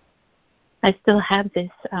 I still have this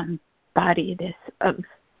body, this of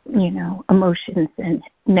emotions and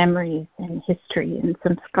memories and history and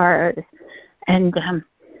some scars, and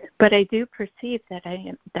but I do perceive that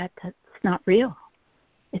that's not real.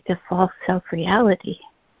 It's a false self-reality.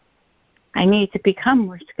 I need to become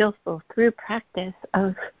more skillful through practice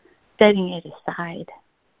of setting it aside.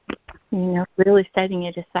 Really setting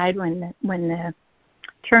it aside when the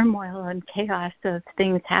turmoil and chaos of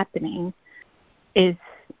things happening is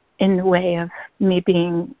in the way of me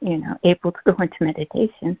being, able to go into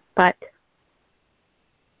meditation. But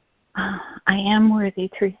I am worthy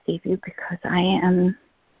to receive you because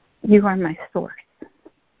you are my source.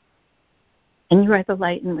 And you are the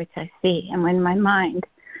light in which I see. And when my mind,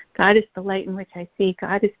 God is the light in which I see,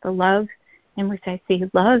 God is the love in which I see,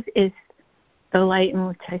 love is the light in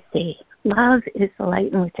which I see. Love is the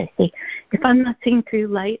light in which I see. If I'm not seeing through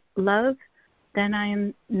love, then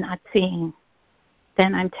I'm not seeing.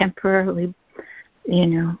 Then I'm temporarily,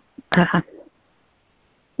 lost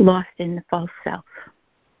in the false self.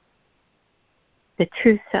 The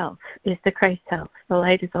true self is the Christ self. The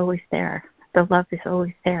light is always there. The love is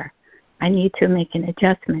always there. I need to make an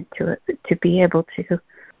adjustment to it to be able to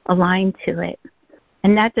align to it.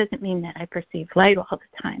 And that doesn't mean that I perceive light all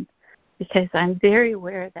the time, because I'm very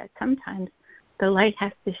aware that sometimes the light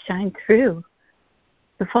has to shine through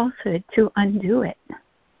the falsehood to undo it.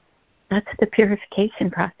 That's the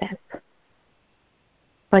purification process.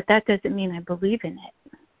 But that doesn't mean I believe in it.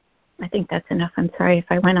 I think that's enough. I'm sorry if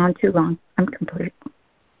I went on too long. I'm complete.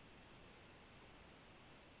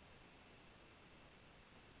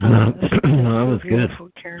 No, that was good.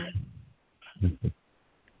 Karen.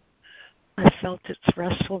 I felt its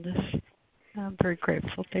restfulness. I'm very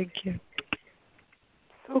grateful. Thank you.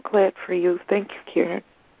 So glad for you. Thank you, Karen.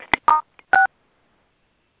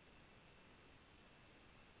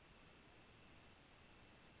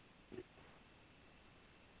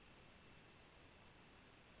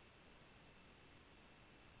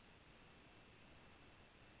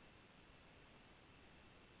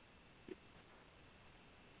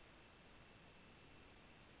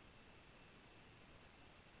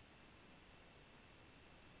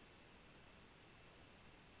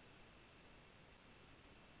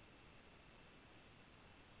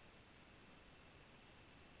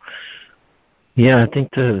 Yeah, I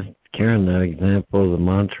think Karen, the example of the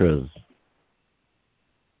mantras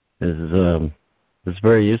is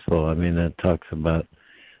very useful. I mean, it talks about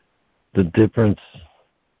the difference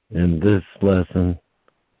in this lesson,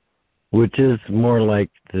 which is more like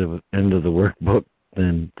the end of the workbook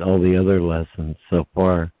than all the other lessons so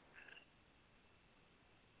far.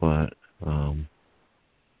 But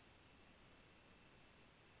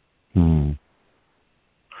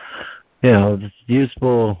it's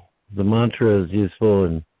useful. The mantra is useful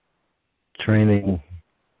in training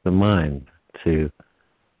the mind to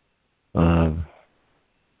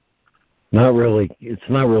it's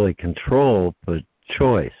not really control, but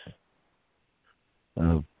choice.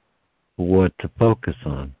 of what to focus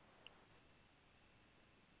on.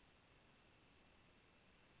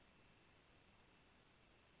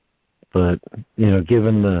 But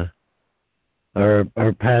given our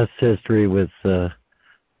past history with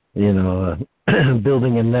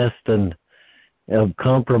building a nest and of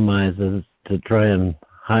compromises to try and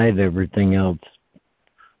hide everything else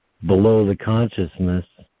below the consciousness,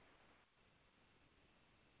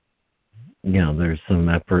 there's some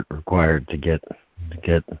effort required to get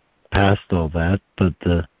past all that. But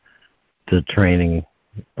the training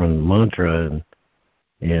from the mantra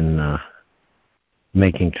in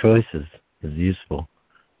making choices is useful.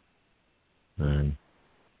 And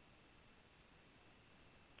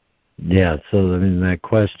so that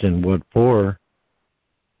question, what for?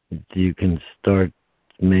 You can start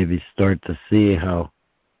to see how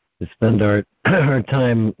we spend our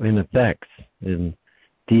time in effects, in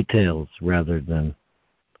details, rather than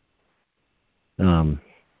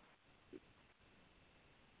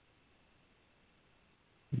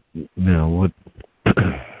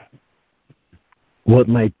what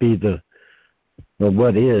might be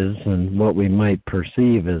what is, and what we might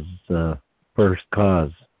perceive as first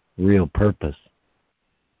cause, real purpose.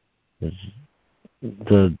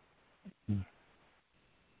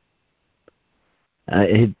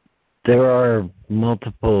 There are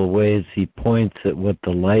multiple ways he points at what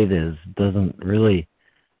the light is. Doesn't really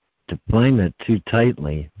define it too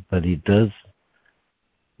tightly, but he does.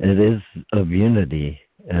 It is of unity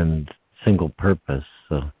and single purpose.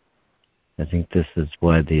 So I think this is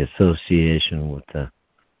why the association with the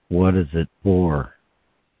what is it for?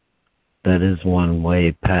 That is one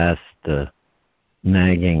way past the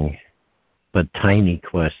nagging but tiny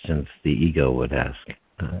questions the ego would ask.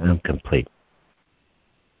 I'm complete.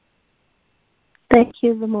 Thank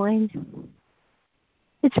you, Lemoyne.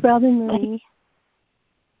 It's Robin Marie.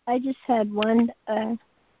 I just had one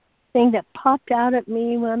thing that popped out at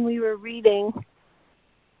me when we were reading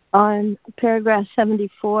on paragraph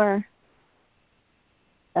 74.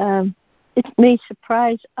 It may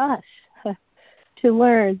surprise us to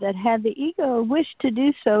learn that had the ego wished to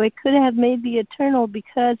do so, it could have made the eternal,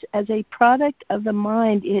 because as a product of the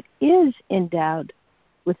mind, it is endowed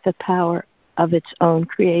with the power of its own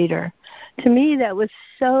creator. To me, that was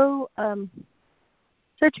such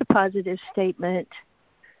a positive statement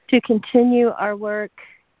to continue our work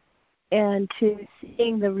and to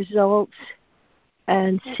seeing the results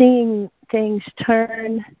and seeing things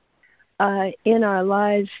turn in our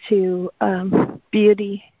lives to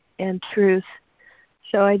beauty and truth.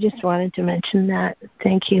 So I just wanted to mention that.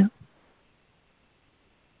 Thank you.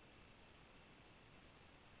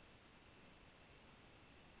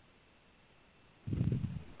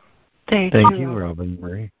 Thank you, Robin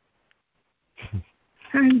Marie.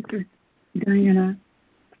 Hi, this is Diana.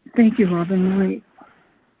 Thank you, Robin Marie.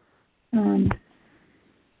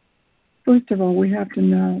 First of all, we have to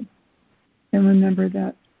know and remember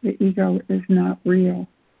that the ego is not real.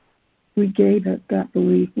 We gave it that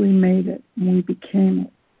belief. We made it, and we became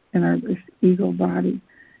it in this ego body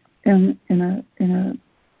and in a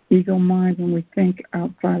ego mind when we think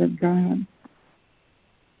outside of God.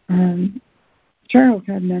 Charles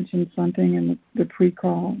had mentioned something in the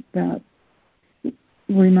pre-call that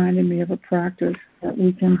reminded me of a practice that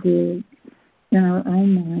we can do in our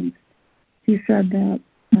own minds. He said that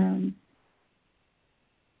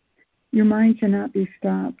your mind cannot be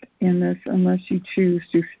stopped in this unless you choose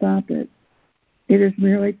to stop it. It is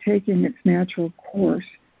merely taking its natural course.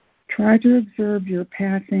 Try to observe your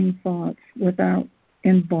passing thoughts without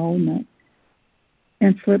involvement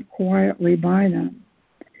and slip quietly by them.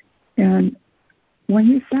 And when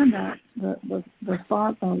he said that, the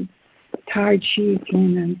thought of Tai Chi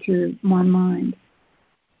came into my mind.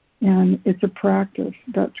 And it's a practice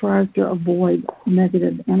that tries to avoid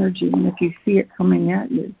negative energy. And if you see it coming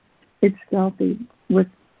at you, it's stealthy, with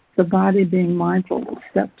the body being mindful to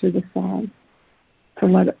step to the side to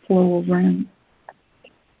let it flow around.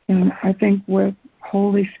 And I think with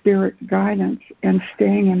Holy Spirit's guidance and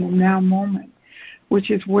staying in the now moment, which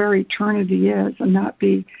is where eternity is, and not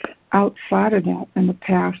be outside of that in the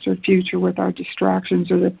past or future with our distractions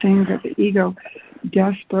or the things that the ego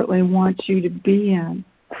desperately wants you to be in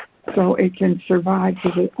so it can survive,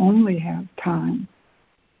 because it only has time.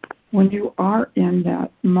 When you are in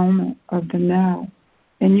that moment of the now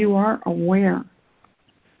and you are aware,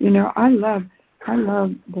 I love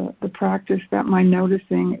the practice that my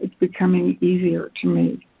noticing is becoming easier to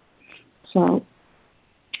me. So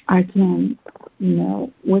I can,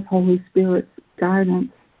 with Holy Spirit's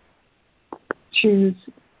guidance, choose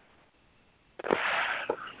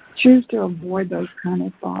to avoid those kind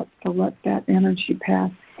of thoughts, to let that energy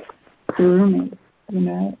pass through me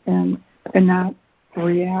and not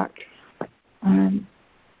react.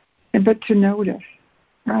 But to notice.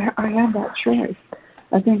 I have that choice.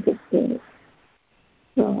 I think it's the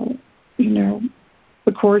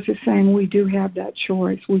Course is saying we do have that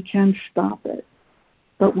choice. We can stop it,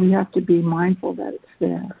 but we have to be mindful that it's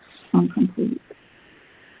there, incomplete.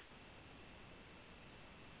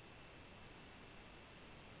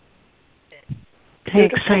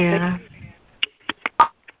 Thanks, Diana.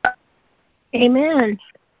 Amen.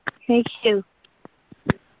 Thank you.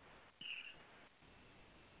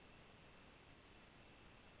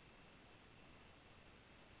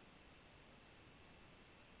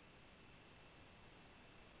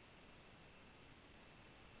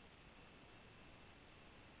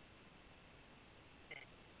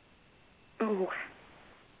 Oh,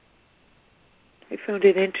 I found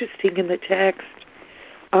it interesting in the text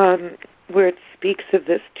where it speaks of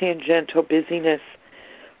this tangential busyness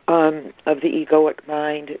of the egoic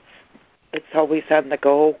mind. It's always on the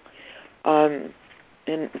go. And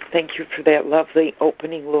thank you for that lovely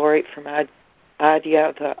opening, Lori, from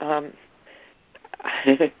Adya.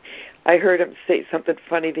 I heard him say something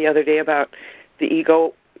funny the other day about the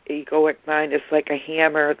egoic mind is like a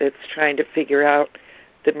hammer that's trying to figure out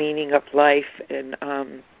the meaning of life, and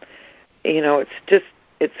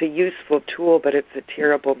it's a useful tool, but it's a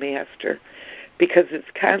terrible master because it's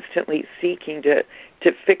constantly seeking to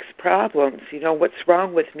fix problems. What's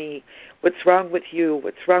wrong with me? What's wrong with you?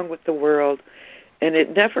 What's wrong with the world? And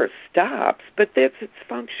it never stops. But that's its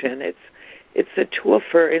function. It's a tool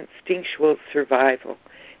for instinctual survival.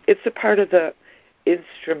 It's a part of the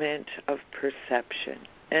instrument of perception,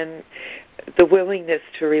 and the willingness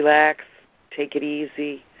to relax, take it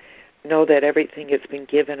easy, know that everything has been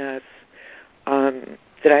given us,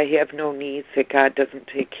 that I have no needs that God doesn't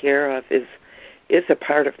take care of is a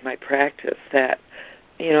part of my practice. That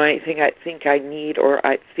anything I think I need or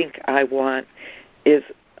I think I want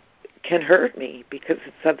can hurt me because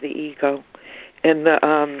it's of the ego, and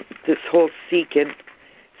this whole seek and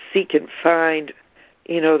find.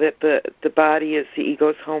 That the body is the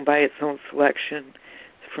ego's home by its own selection,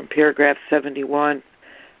 from paragraph 71.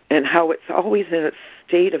 And how it's always in a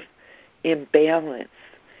state of imbalance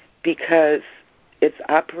because it's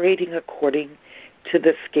operating according to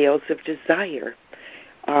the scales of desire.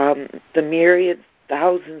 The myriad,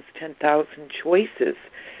 thousands, 10,000 choices.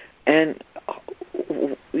 And,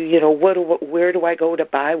 where do I go to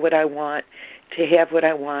buy what I want, to have what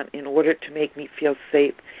I want in order to make me feel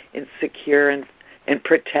safe and secure and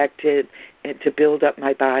protected and to build up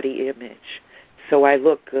my body image so I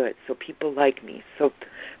look good, so people like me,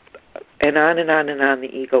 and on and on and on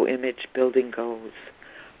the ego image building goes.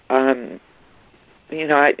 I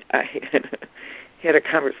had a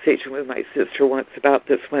conversation with my sister once about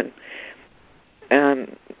this when,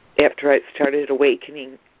 after I started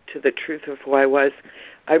awakening to the truth of who I was,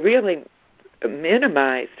 I really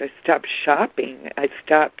minimized. I stopped shopping. I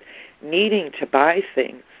stopped needing to buy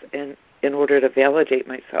things in order to validate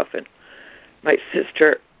myself. And my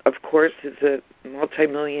sister, of course, is a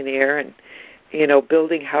multimillionaire and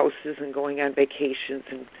building houses and going on vacations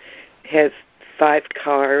and has 5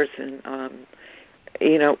 cars and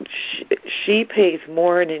she pays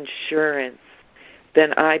more in insurance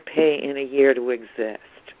than I pay in a year to exist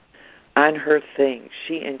on her things.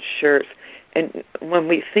 She insures. And when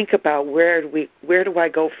we think about where do I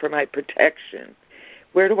go for my protection?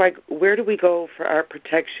 Where do we go for our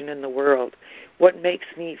protection in the world? What makes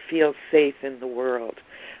me feel safe in the world?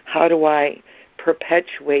 How do I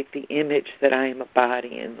perpetuate the image that I am a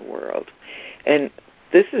body in the world? And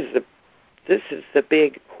this is the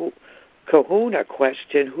big kahuna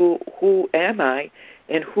question. Who am I,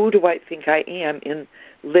 and who do I think I am in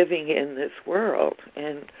living in this world?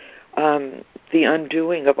 And the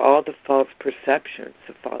undoing of all the false perceptions,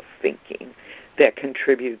 the false thinking that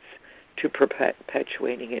contributes to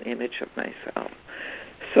perpetuating an image of myself.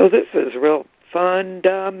 So this is real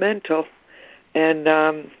fundamental, and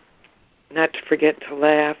not to forget to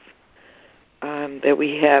laugh that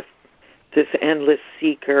we have this endless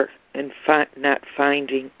seeker and not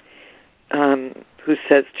finding, who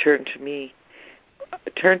says, turn to me,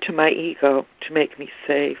 turn to my ego to make me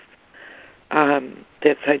safe.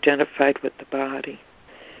 That's identified with the body.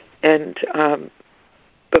 And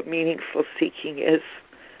but meaningful seeking is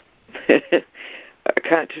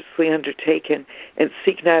consciously undertaken, and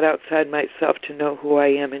seek not outside myself to know who I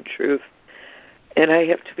am in truth. And I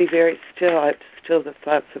have to be very still. I have to still the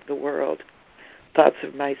thoughts of the world, thoughts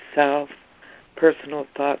of myself, personal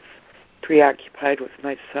thoughts, preoccupied with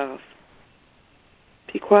myself.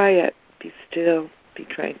 Be quiet, be still, be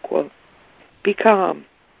tranquil, be calm,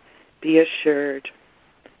 be assured.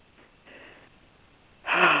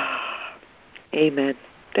 Amen.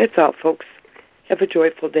 That's all, folks. Have a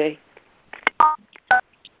joyful day.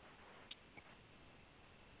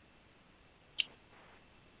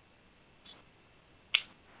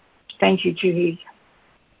 Thank you, Judy.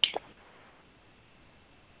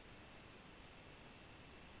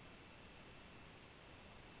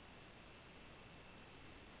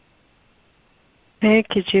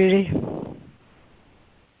 Thank you, Judy.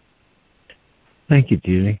 Thank you,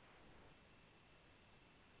 Judy.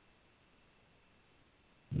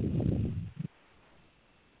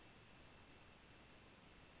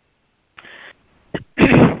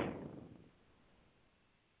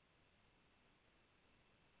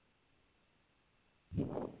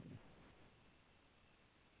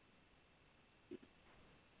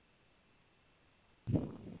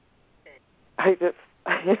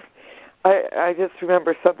 I just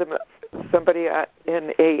remember somebody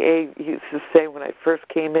in AA used to say when I first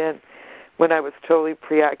came in, when I was totally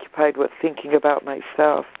preoccupied with thinking about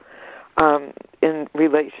myself, in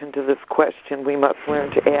relation to this question we must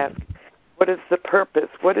learn to ask, what is the purpose?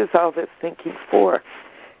 What is all this thinking for?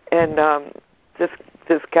 And this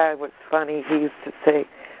guy was funny. He used to say,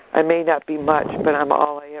 I may not be much, but I'm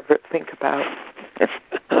all I ever think about.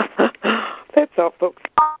 That's all, folks.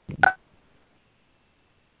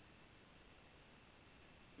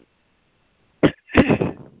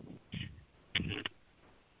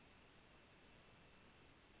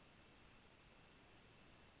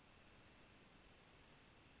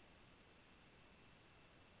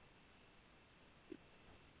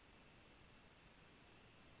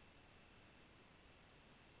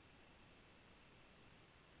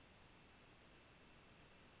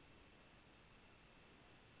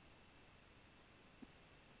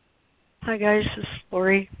 Hi guys, this is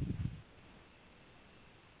Lori.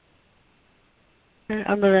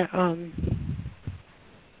 I'm gonna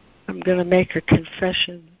make a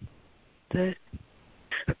confession that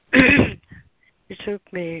it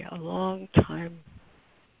took me a long time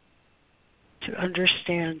to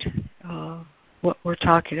understand what we're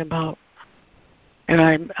talking about,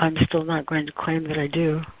 and I'm still not going to claim that I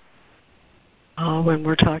do when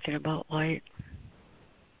we're talking about light.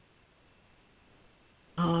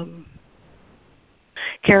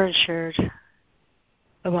 Karen shared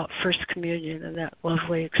about First Communion and that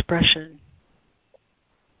lovely expression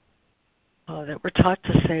that we're taught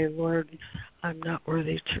to say, Lord, I'm not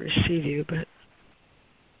worthy to receive you, but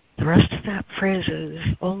the rest of that phrase is,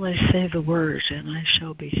 only say the word and I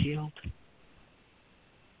shall be healed.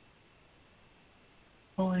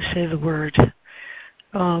 Only say the word.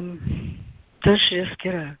 Don't you just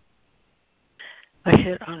get a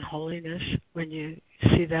hit on holiness when you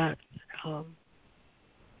see that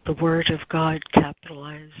the Word of God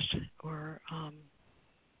capitalized, or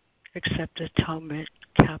accept atonement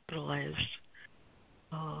capitalized,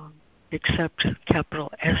 accept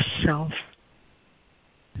capital S self,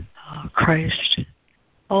 Christ,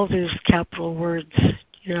 all these capital words,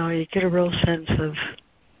 you get a real sense of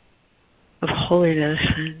holiness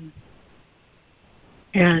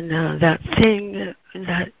and that thing,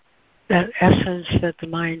 that essence that the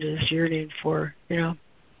mind is yearning for,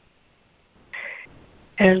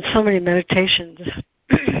 And so many meditations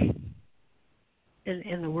in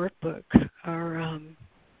the workbook are,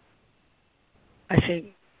 I think,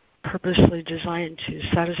 purposely designed to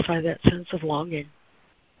satisfy that sense of longing,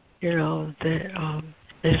 that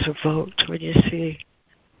is evoked when you see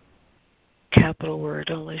capital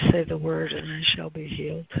word, only say the word and I shall be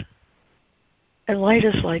healed. And light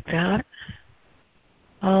is like that.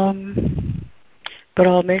 But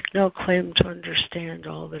I'll make no claim to understand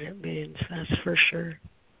all that it means, that's for sure.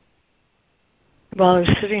 While I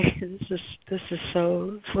was sitting, this is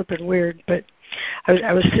so flippin' weird, but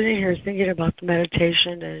I was sitting here thinking about the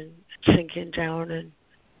meditation and sinking down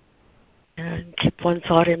and keep one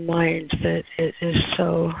thought in mind, that it is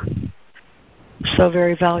so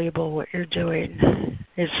very valuable what you're doing.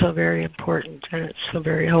 It's so very important and it's so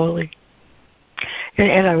very holy.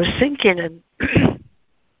 And I was thinking,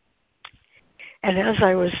 and as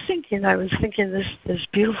I was thinking this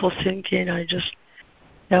beautiful thinking. I just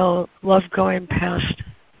love going past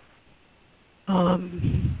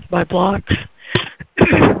my blocks,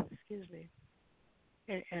 excuse me,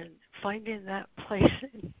 and finding that place.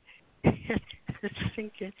 It's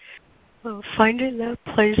thinking, finding that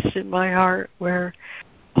place in my heart where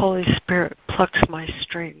Holy Spirit plucks my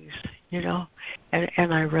strings, and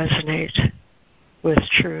I resonate with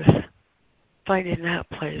truth. Finding that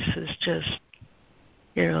place is just,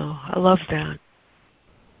 I love that.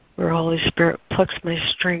 Where Holy Spirit plucks my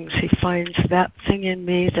strings, He finds that thing in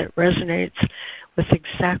me that resonates with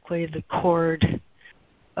exactly the chord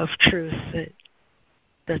of truth that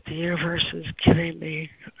that the universe is giving me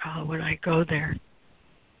when I go there.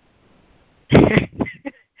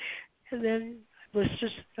 And then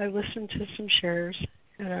I listened to some shares,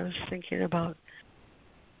 and I was thinking about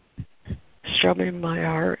strumming my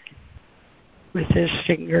heart with his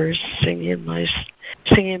fingers, singing my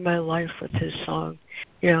life with his song,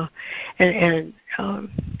 and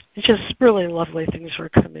just really lovely things were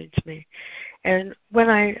coming to me. And when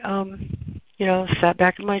I, sat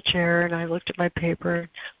back in my chair and I looked at my paper,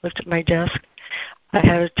 looked at my desk, I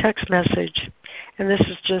had a text message, and this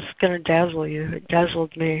is just going to dazzle you. It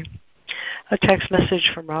dazzled me. A text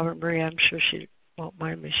message from Robert Marie. I'm sure she won't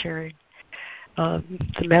mind me sharing.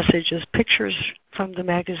 The message is pictures from the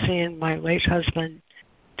magazine my late husband,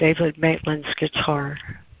 David Maitland's guitar.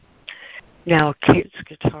 Now Kate's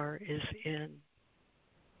guitar is in.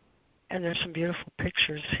 And there's some beautiful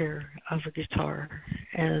pictures here of a guitar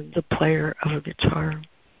and the player of a guitar.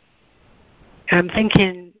 And I'm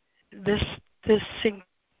thinking this thing,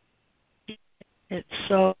 it's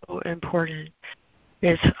so important.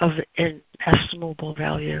 It's of inestimable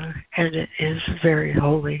value, and it is very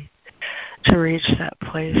holy to reach that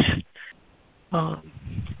place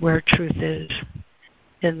where truth is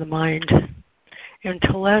in the mind, and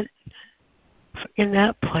to let, in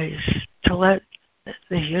that place, to let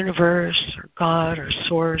the universe or God or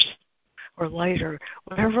source or light or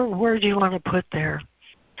whatever word you want to put there,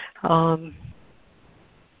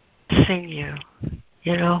 sing you.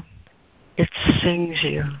 It sings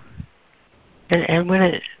you. And when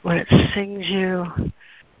it sings you,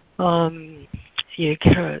 you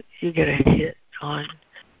get a hit on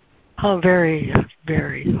how very,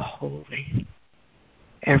 very holy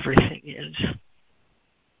everything is.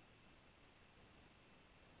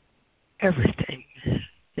 Everything,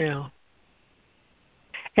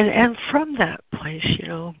 And from that place,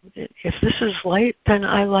 if this is light, then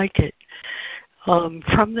I like it.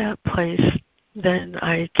 From that place, then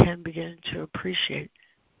I can begin to appreciate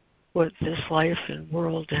what this life and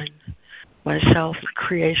world and myself and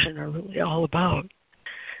creation are really all about.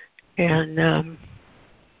 And that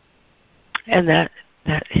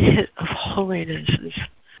hit of holiness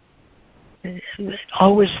is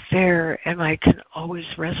always there, and I can always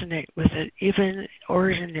resonate with it, even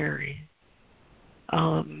ordinary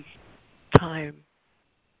time,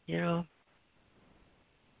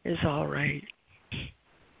 is all right.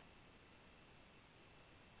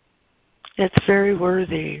 It's very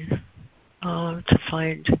worthy to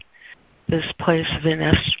find this place of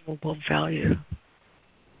inestimable value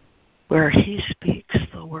where he speaks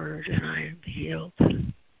the word and I am healed.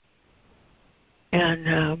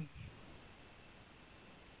 And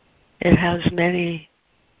it has many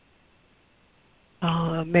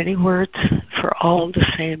words for all the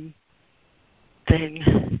same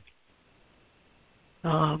thing.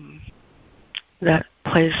 That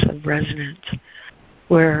place of resonance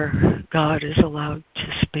where God is allowed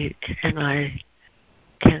to speak and I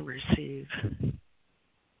can receive.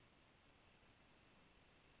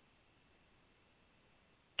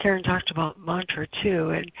 Karen talked about mantra too,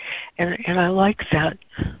 and I like that.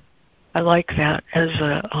 I like that as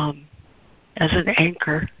an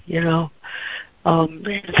anchor,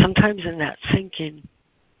 And sometimes in that sinking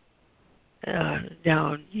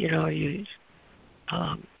down,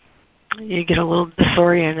 you get a little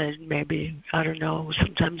disoriented, maybe. I don't know.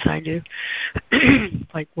 Sometimes I do.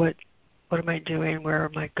 Like, what am I doing? Where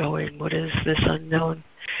am I going? What is this unknown?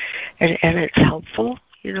 And it's helpful,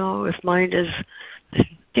 if mind is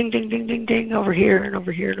ding, ding, ding, ding, ding, over here and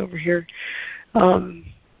over here and over here,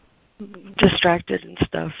 distracted and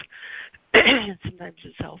stuff. Sometimes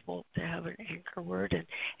it's helpful to have an anchor word,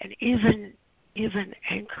 and even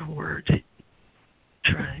anchor word,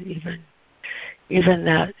 even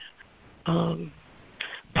that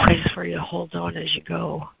place where you hold on as you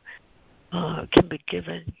go can be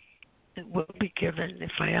given. It will be given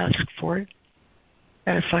if I ask for it.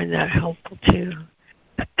 And I find that helpful too.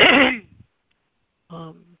 And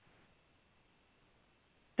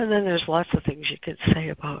then there's lots of things you could say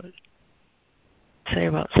about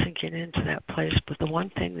sinking into that place, but the one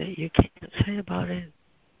thing that you can't say about it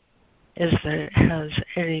is that it has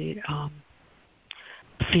any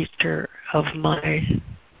feature of my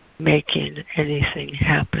making anything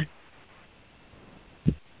happen.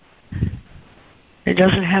 It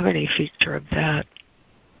doesn't have any feature of that.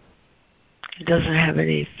 It doesn't have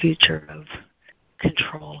any feature of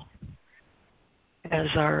control. As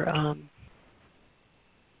our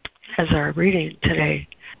reading today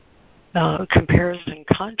compares and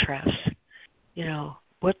contrasts,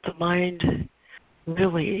 what the mind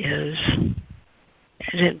really is.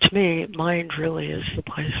 And to me, mind really is the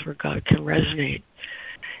place where God can resonate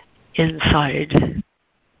inside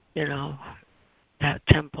that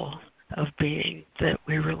temple of being that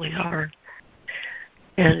we really are.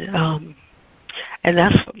 And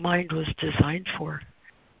that's what mind was designed for.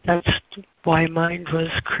 That's why mind was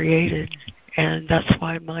created, and that's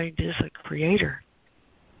why mind is a creator,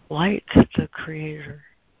 like the creator.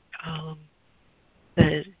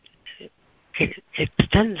 That it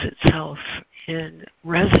extends itself in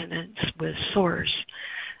resonance with source,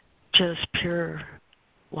 just pure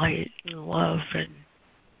light and love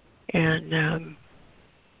and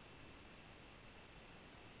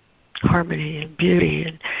harmony and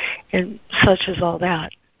beauty and such as all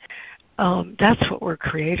that. That's what we're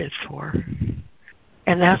created for.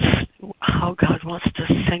 And that's how God wants to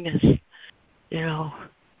sing us,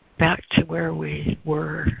 back to where we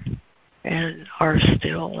were and are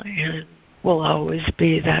still and will always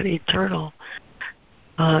be, that eternal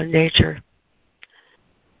nature.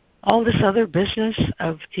 All this other business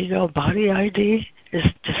of ego-body ID is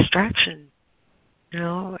distraction,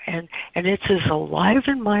 and it's as alive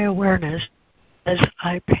in my awareness as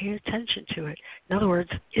I pay attention to it. In other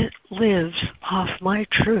words, it lives off my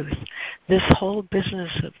truth. This whole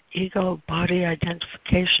business of ego-body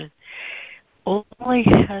identification only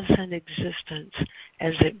has an existence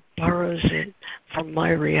as it borrows it from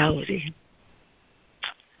my reality.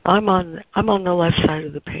 I'm on the left side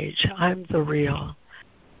of the page. I'm the real.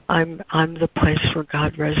 I'm the place where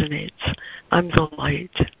God resonates. I'm the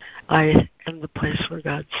light. I am the place where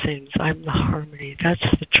God sings. I'm the harmony. That's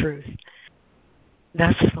the truth.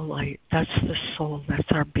 That's the light. That's the soul.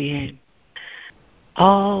 That's our being.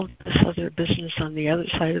 All this other business on the other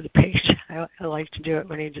side of the page, I like to do it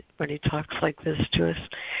when he talks like this to us,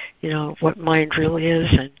 what mind really is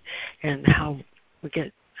and how we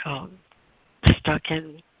get stuck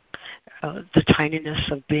in the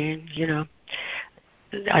tininess of being,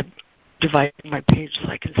 I divided my page so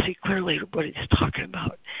I can see clearly what he's talking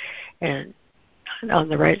about. And on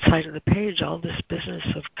the right side of the page, all this business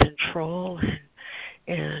of control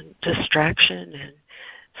and distraction and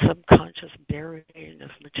subconscious burying of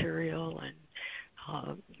material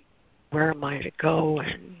and where am I to go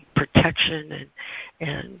and protection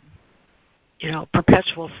and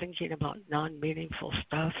perpetual thinking about non-meaningful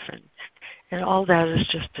stuff and all that is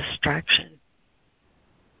just distraction.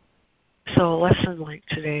 So a lesson like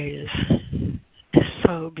today is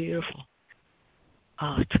so beautiful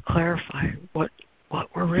to clarify what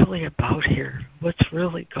we're really about here, what's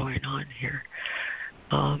really going on here,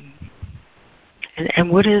 and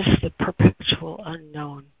what is the perpetual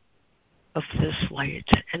unknown of this light.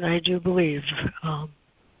 And I do believe,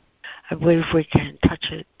 we can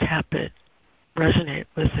touch it, tap it, resonate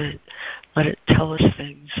with it, let it tell us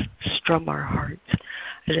things, strum our hearts,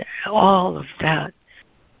 all of that.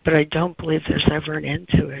 But I don't believe there's ever an end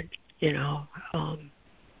to it,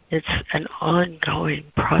 It's an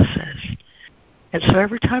ongoing process. And so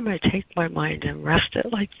every time I take my mind and rest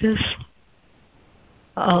it like this,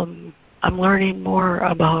 I'm learning more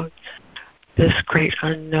about this great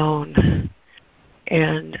unknown.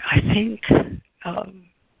 And I think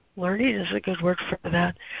learning is a good word for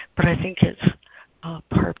that, but I think it's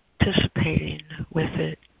participating with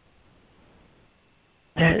it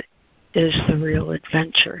that is the real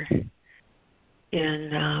adventure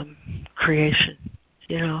in creation.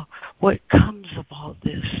 What comes of all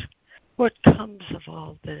this? What comes of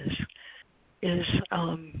all this is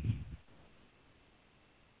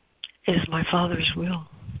my Father's will,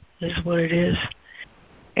 is what it is.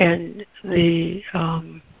 And the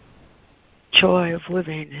joy of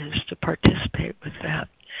living is to participate with that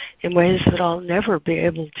in ways that I'll never be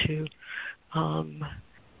able to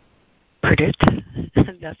predict.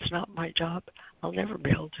 That's not my job. I'll never be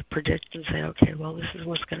able to predict and say, okay, well, this is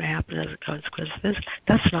what's going to happen as a consequence of this.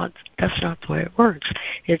 That's not the way it works.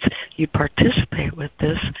 It's you participate with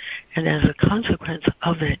this, and as a consequence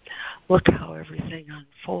of it, look how everything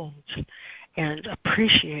unfolds, and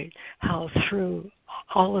appreciate how through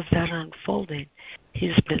all of that unfolding,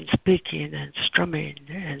 He's been speaking and strumming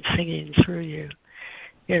and singing through you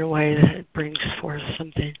in a way that brings forth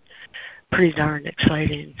something pretty darn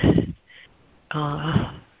exciting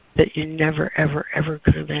that you never, ever, ever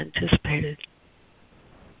could have anticipated,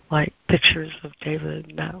 like pictures of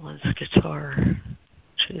David Matlin's guitar,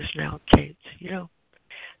 which is now Kate's.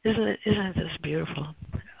 Isn't this beautiful?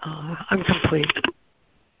 I'm complete.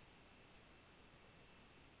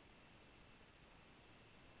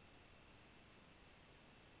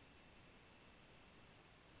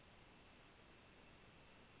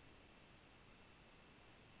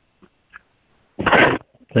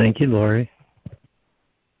 Thank you, Lori.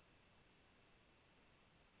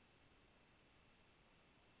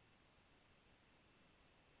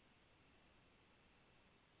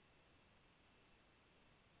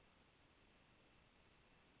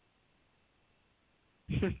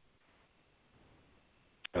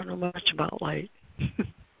 don't know much about light.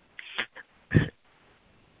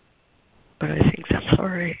 But I think that's all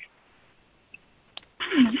right.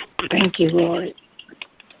 Thank you, Lori.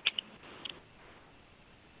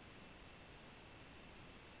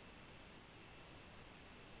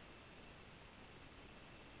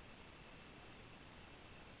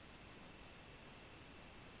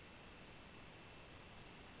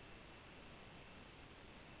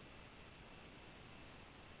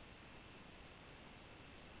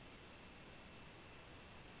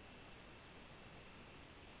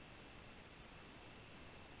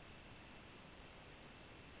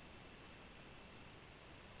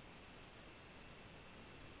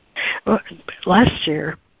 Well, last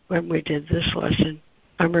year when we did this lesson,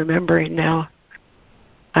 I'm remembering now,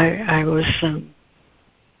 I was,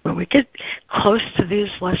 when we get close to these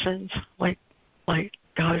lessons, like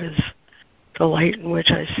God is the light in which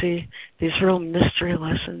I see, these real mystery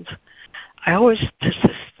lessons, I always, there's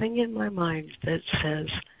this thing in my mind that says,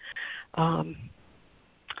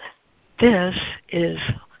 this is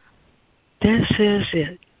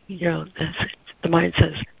it. You know, the mind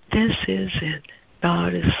says, this is it.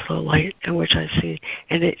 God is the light in which I see.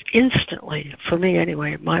 And it instantly, for me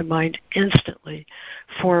anyway, my mind instantly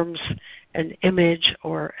forms an image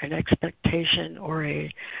or an expectation or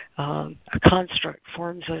a construct,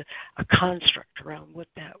 forms a construct around what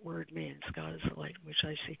that word means. God is the light in which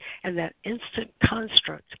I see. And that instant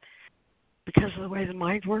construct, because of the way the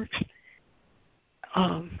mind works,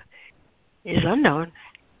 is unknown,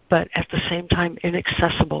 but at the same time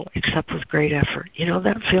inaccessible except with great effort. You know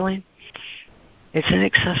that feeling? It's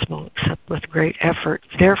inaccessible except with great effort.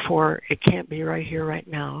 Therefore, it can't be right here, right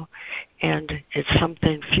now. And it's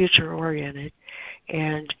something future-oriented.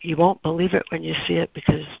 And you won't believe it when you see it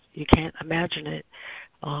because you can't imagine it.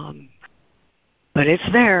 But it's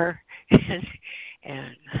there.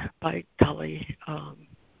 And by golly,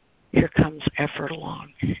 here comes effort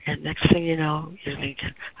along. And next thing you know, you're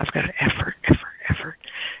thinking, I've got effort.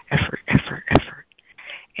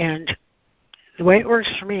 And the way it works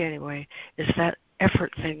for me anyway is that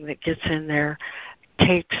effort thing that gets in there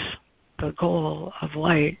takes the goal of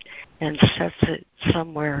light and sets it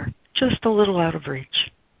somewhere just a little out of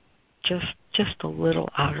reach. Just a little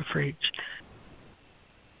out of reach.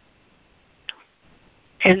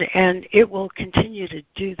 And it will continue to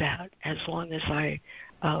do that as long as I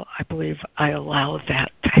believe I allow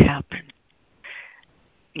that to happen.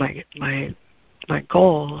 My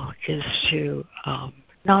goal is to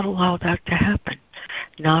not allow that to happen.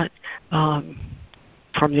 Not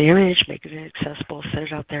from the image, make it inaccessible, set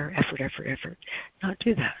it out there, effort. Not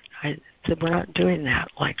do that. We're not doing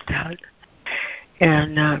that like that.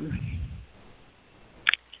 And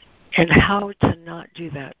how to not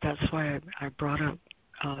do that, that's why I brought up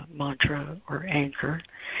mantra or anchor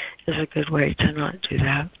is a good way to not do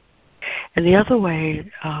that. And the other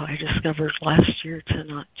way I discovered last year to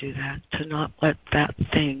not do that, to not let that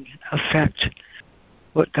thing affect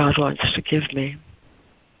what God wants to give me,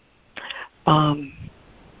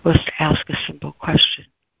 was to ask a simple question.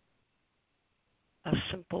 A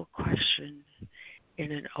simple question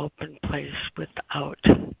in an open place without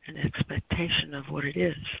an expectation of what it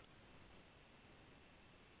is.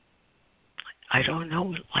 I don't know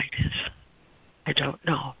what light is. I don't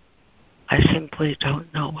know. I simply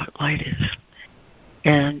don't know what light is.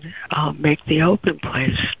 And make the open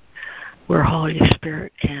place where Holy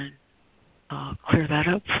Spirit can clear that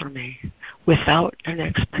up for me without an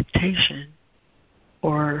expectation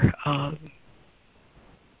or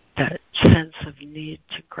that sense of need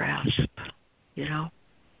to grasp, you know,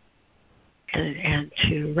 and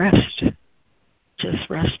to rest. Just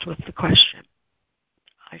rest with the question.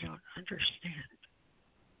 I don't understand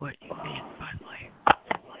what you mean by light.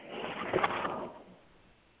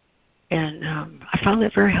 And I found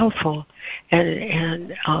that very helpful.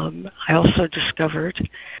 And I also discovered,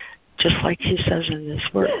 just like he says in this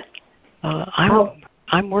work,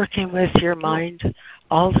 I'm working with your mind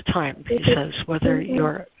all the time. He says, whether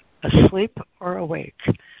you're asleep or awake,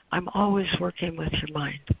 I'm always working with your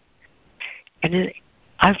mind. And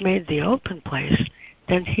I've made the open place,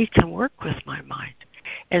 then he can work with my mind.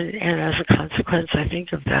 And as a consequence, I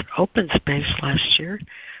think of that open space last year,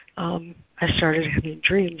 I started having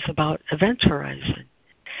dreams about Event Horizon.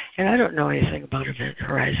 And I don't know anything about Event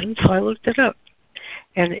Horizon, so I looked it up.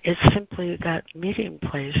 And it's simply that meeting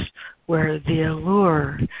place where the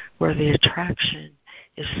allure, where the attraction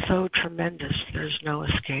is so tremendous, there's no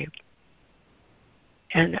escape.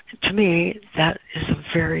 And to me, that is a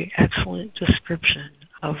very excellent description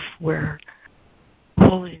of where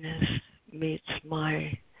holiness meets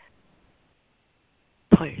my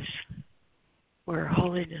place, where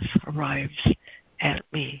holiness arrives at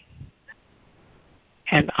me.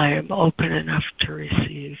 And I am open enough to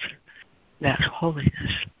receive that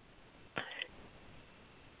holiness.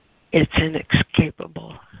 It's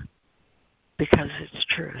inescapable because it's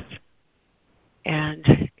truth.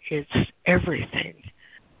 And it's everything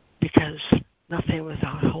because nothing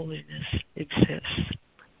without holiness exists.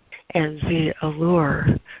 And the allure,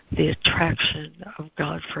 the attraction of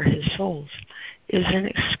God for his souls is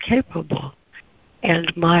inescapable.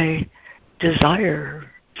 And my desire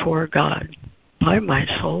for God by my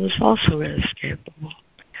soul is also inescapable.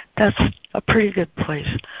 That's a pretty good place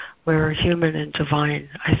where human and divine,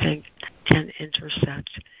 I think, can intersect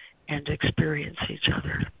and experience each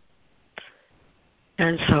other.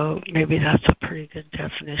 And so maybe that's a pretty good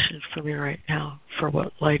definition for me right now for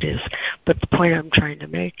what light is. But the point I'm trying to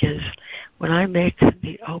make is when I make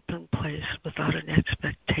the open place without an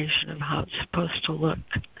expectation of how it's supposed to look,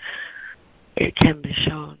 it can be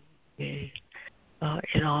shown me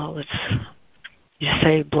in all its, you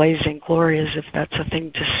say blazing glory as if that's a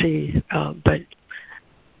thing to see, but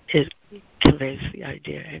it conveys the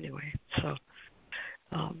idea anyway. So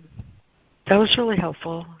that was really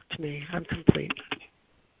helpful to me. I'm complete.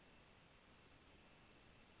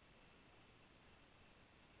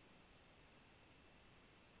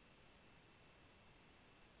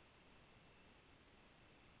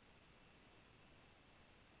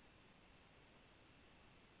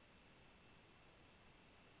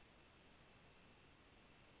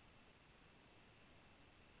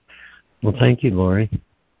 Well, thank you, Lori.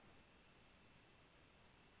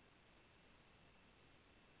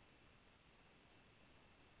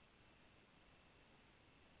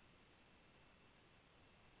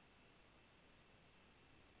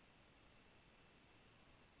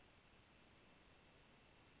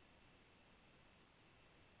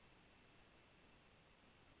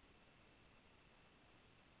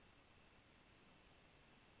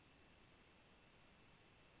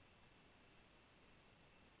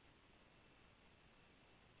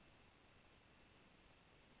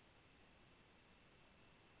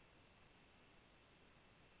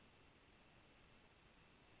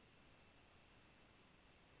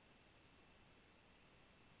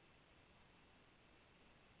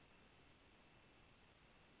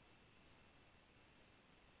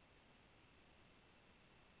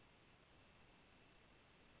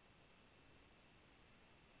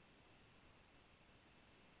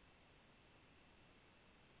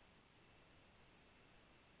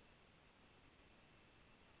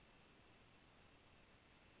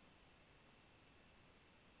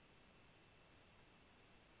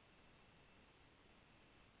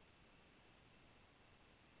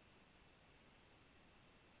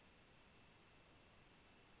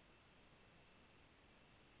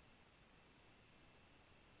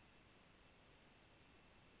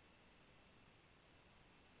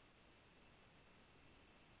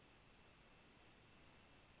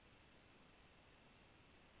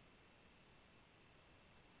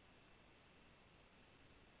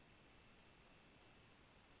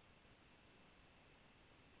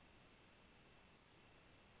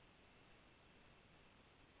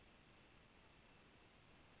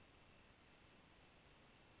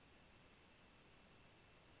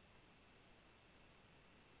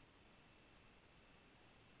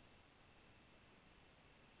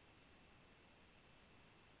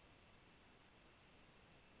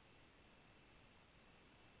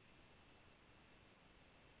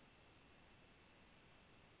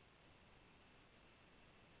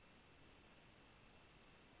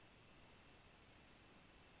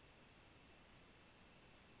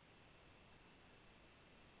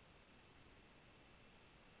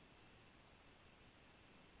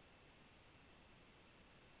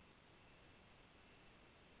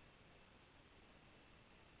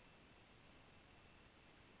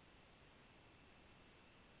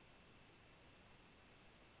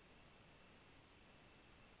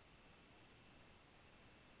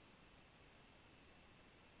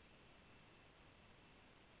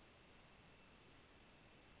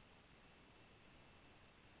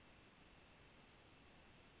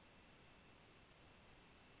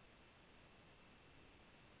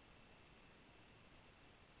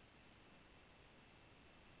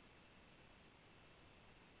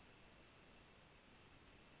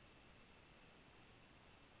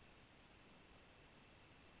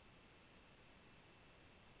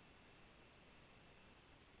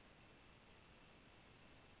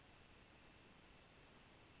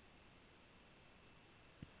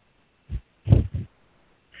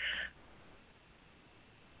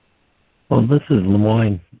 Well, this is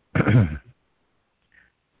Lemoyne.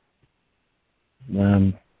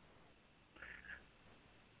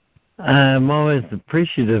 I'm always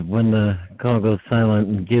appreciative when the call goes silent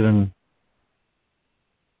and given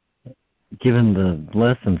the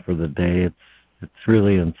lesson for the day. It's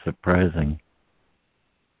really unsurprising,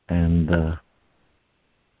 and it's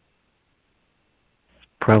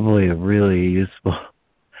probably a really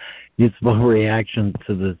useful reaction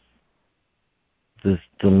to this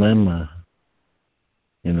dilemma.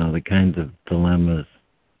 You know, the kinds of dilemmas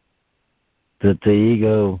that the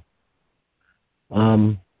ego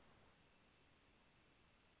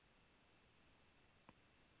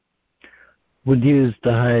would use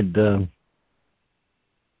to hide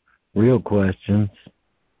real questions,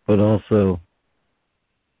 but also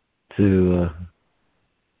to,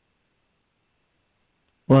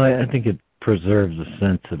 I think it preserves a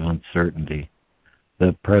sense of uncertainty,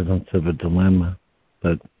 the presence of a dilemma.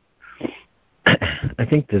 But I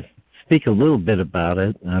think to speak a little bit about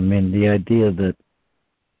it, I mean, the idea that,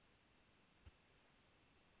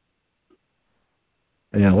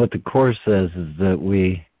 what the Course says is that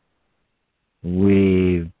we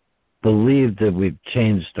believe that we've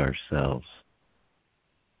changed ourselves.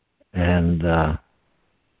 And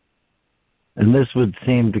this would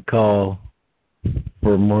seem to call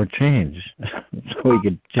for more change, so we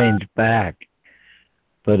could change back.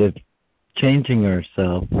 But if changing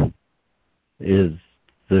ourselves is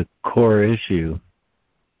the core issue,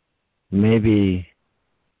 maybe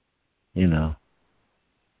a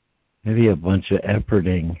bunch of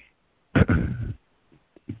efforting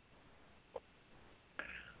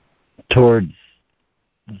towards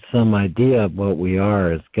some idea of what we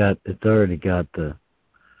are it's already got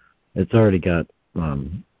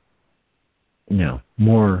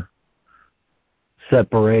more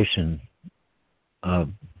separation of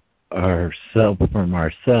ourself from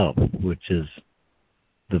ourself, which is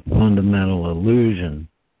the fundamental illusion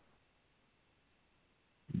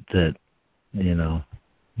that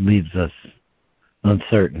leaves us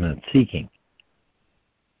uncertain and seeking.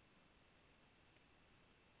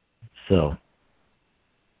 So,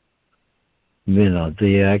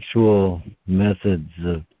 the actual methods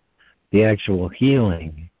of the actual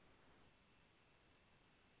healing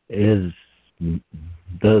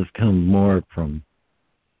does come more from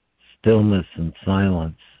stillness and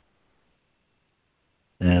silence,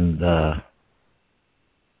 and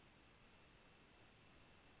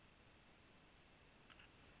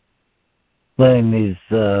letting these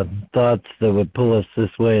thoughts that would pull us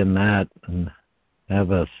this way and that and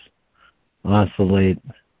have us oscillate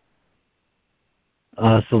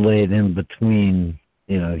in between,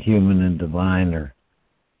 human and divine, or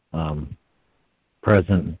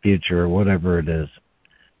present and future, or whatever it is.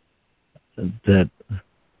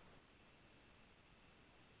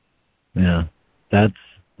 That's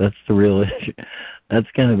the real issue. That's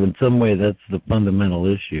kind of, in some way, that's the fundamental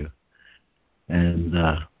issue. And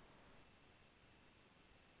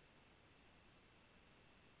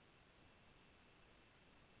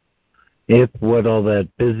if what all that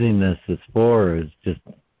busyness is for is just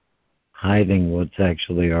hiding what's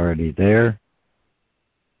actually already there,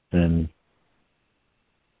 then,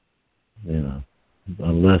 a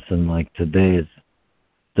lesson like today's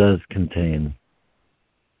does contain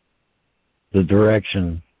the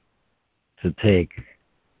direction to take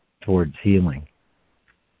towards healing.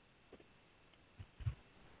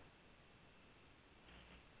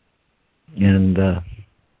 And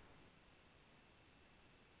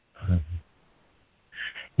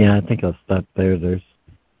I think I'll stop there. There's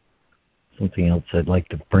something else I'd like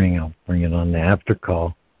to bring. I'll bring it on the after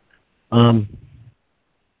call.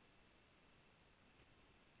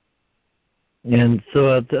 And so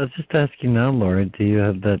I was just asking now, Laura, do you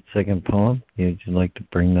have that second poem? Would you like to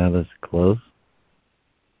bring that as a close?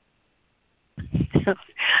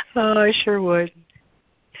 Oh, I sure would.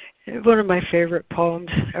 One of my favorite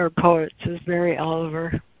poems or poets is Mary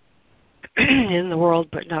Oliver. In the world,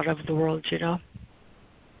 but not of the world, She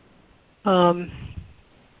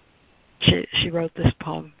wrote this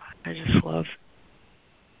poem I just love.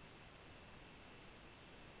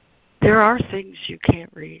 There are things you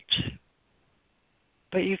can't reach,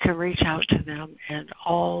 but you can reach out to them, and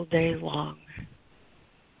all day long.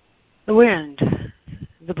 The wind,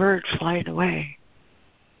 the bird flying away,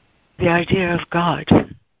 the idea of God.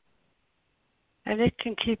 And it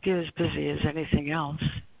can keep you as busy as anything else,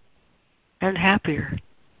 and happier.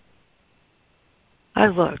 I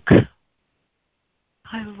look,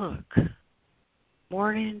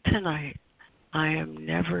 morning to night, I am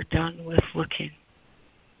never done with looking.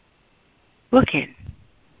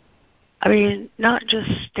 I mean, not just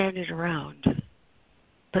standing around,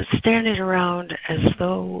 but standing around as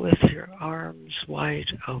though with your arms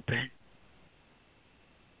wide open.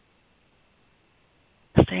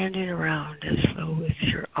 standing around as though with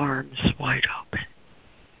your arms wide open.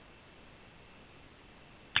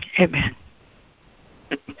 Amen.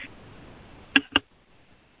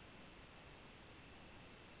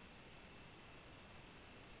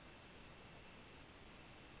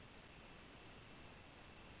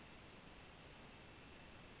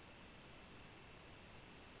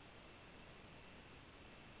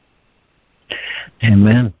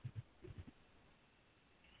 Amen.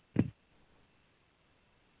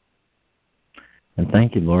 And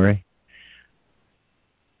thank you, Lori.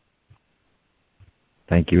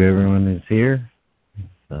 Thank you, everyone who's here,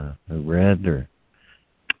 who read or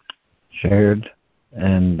shared.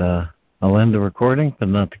 And I'll end the recording, but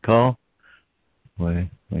not the call. We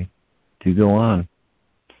do go on.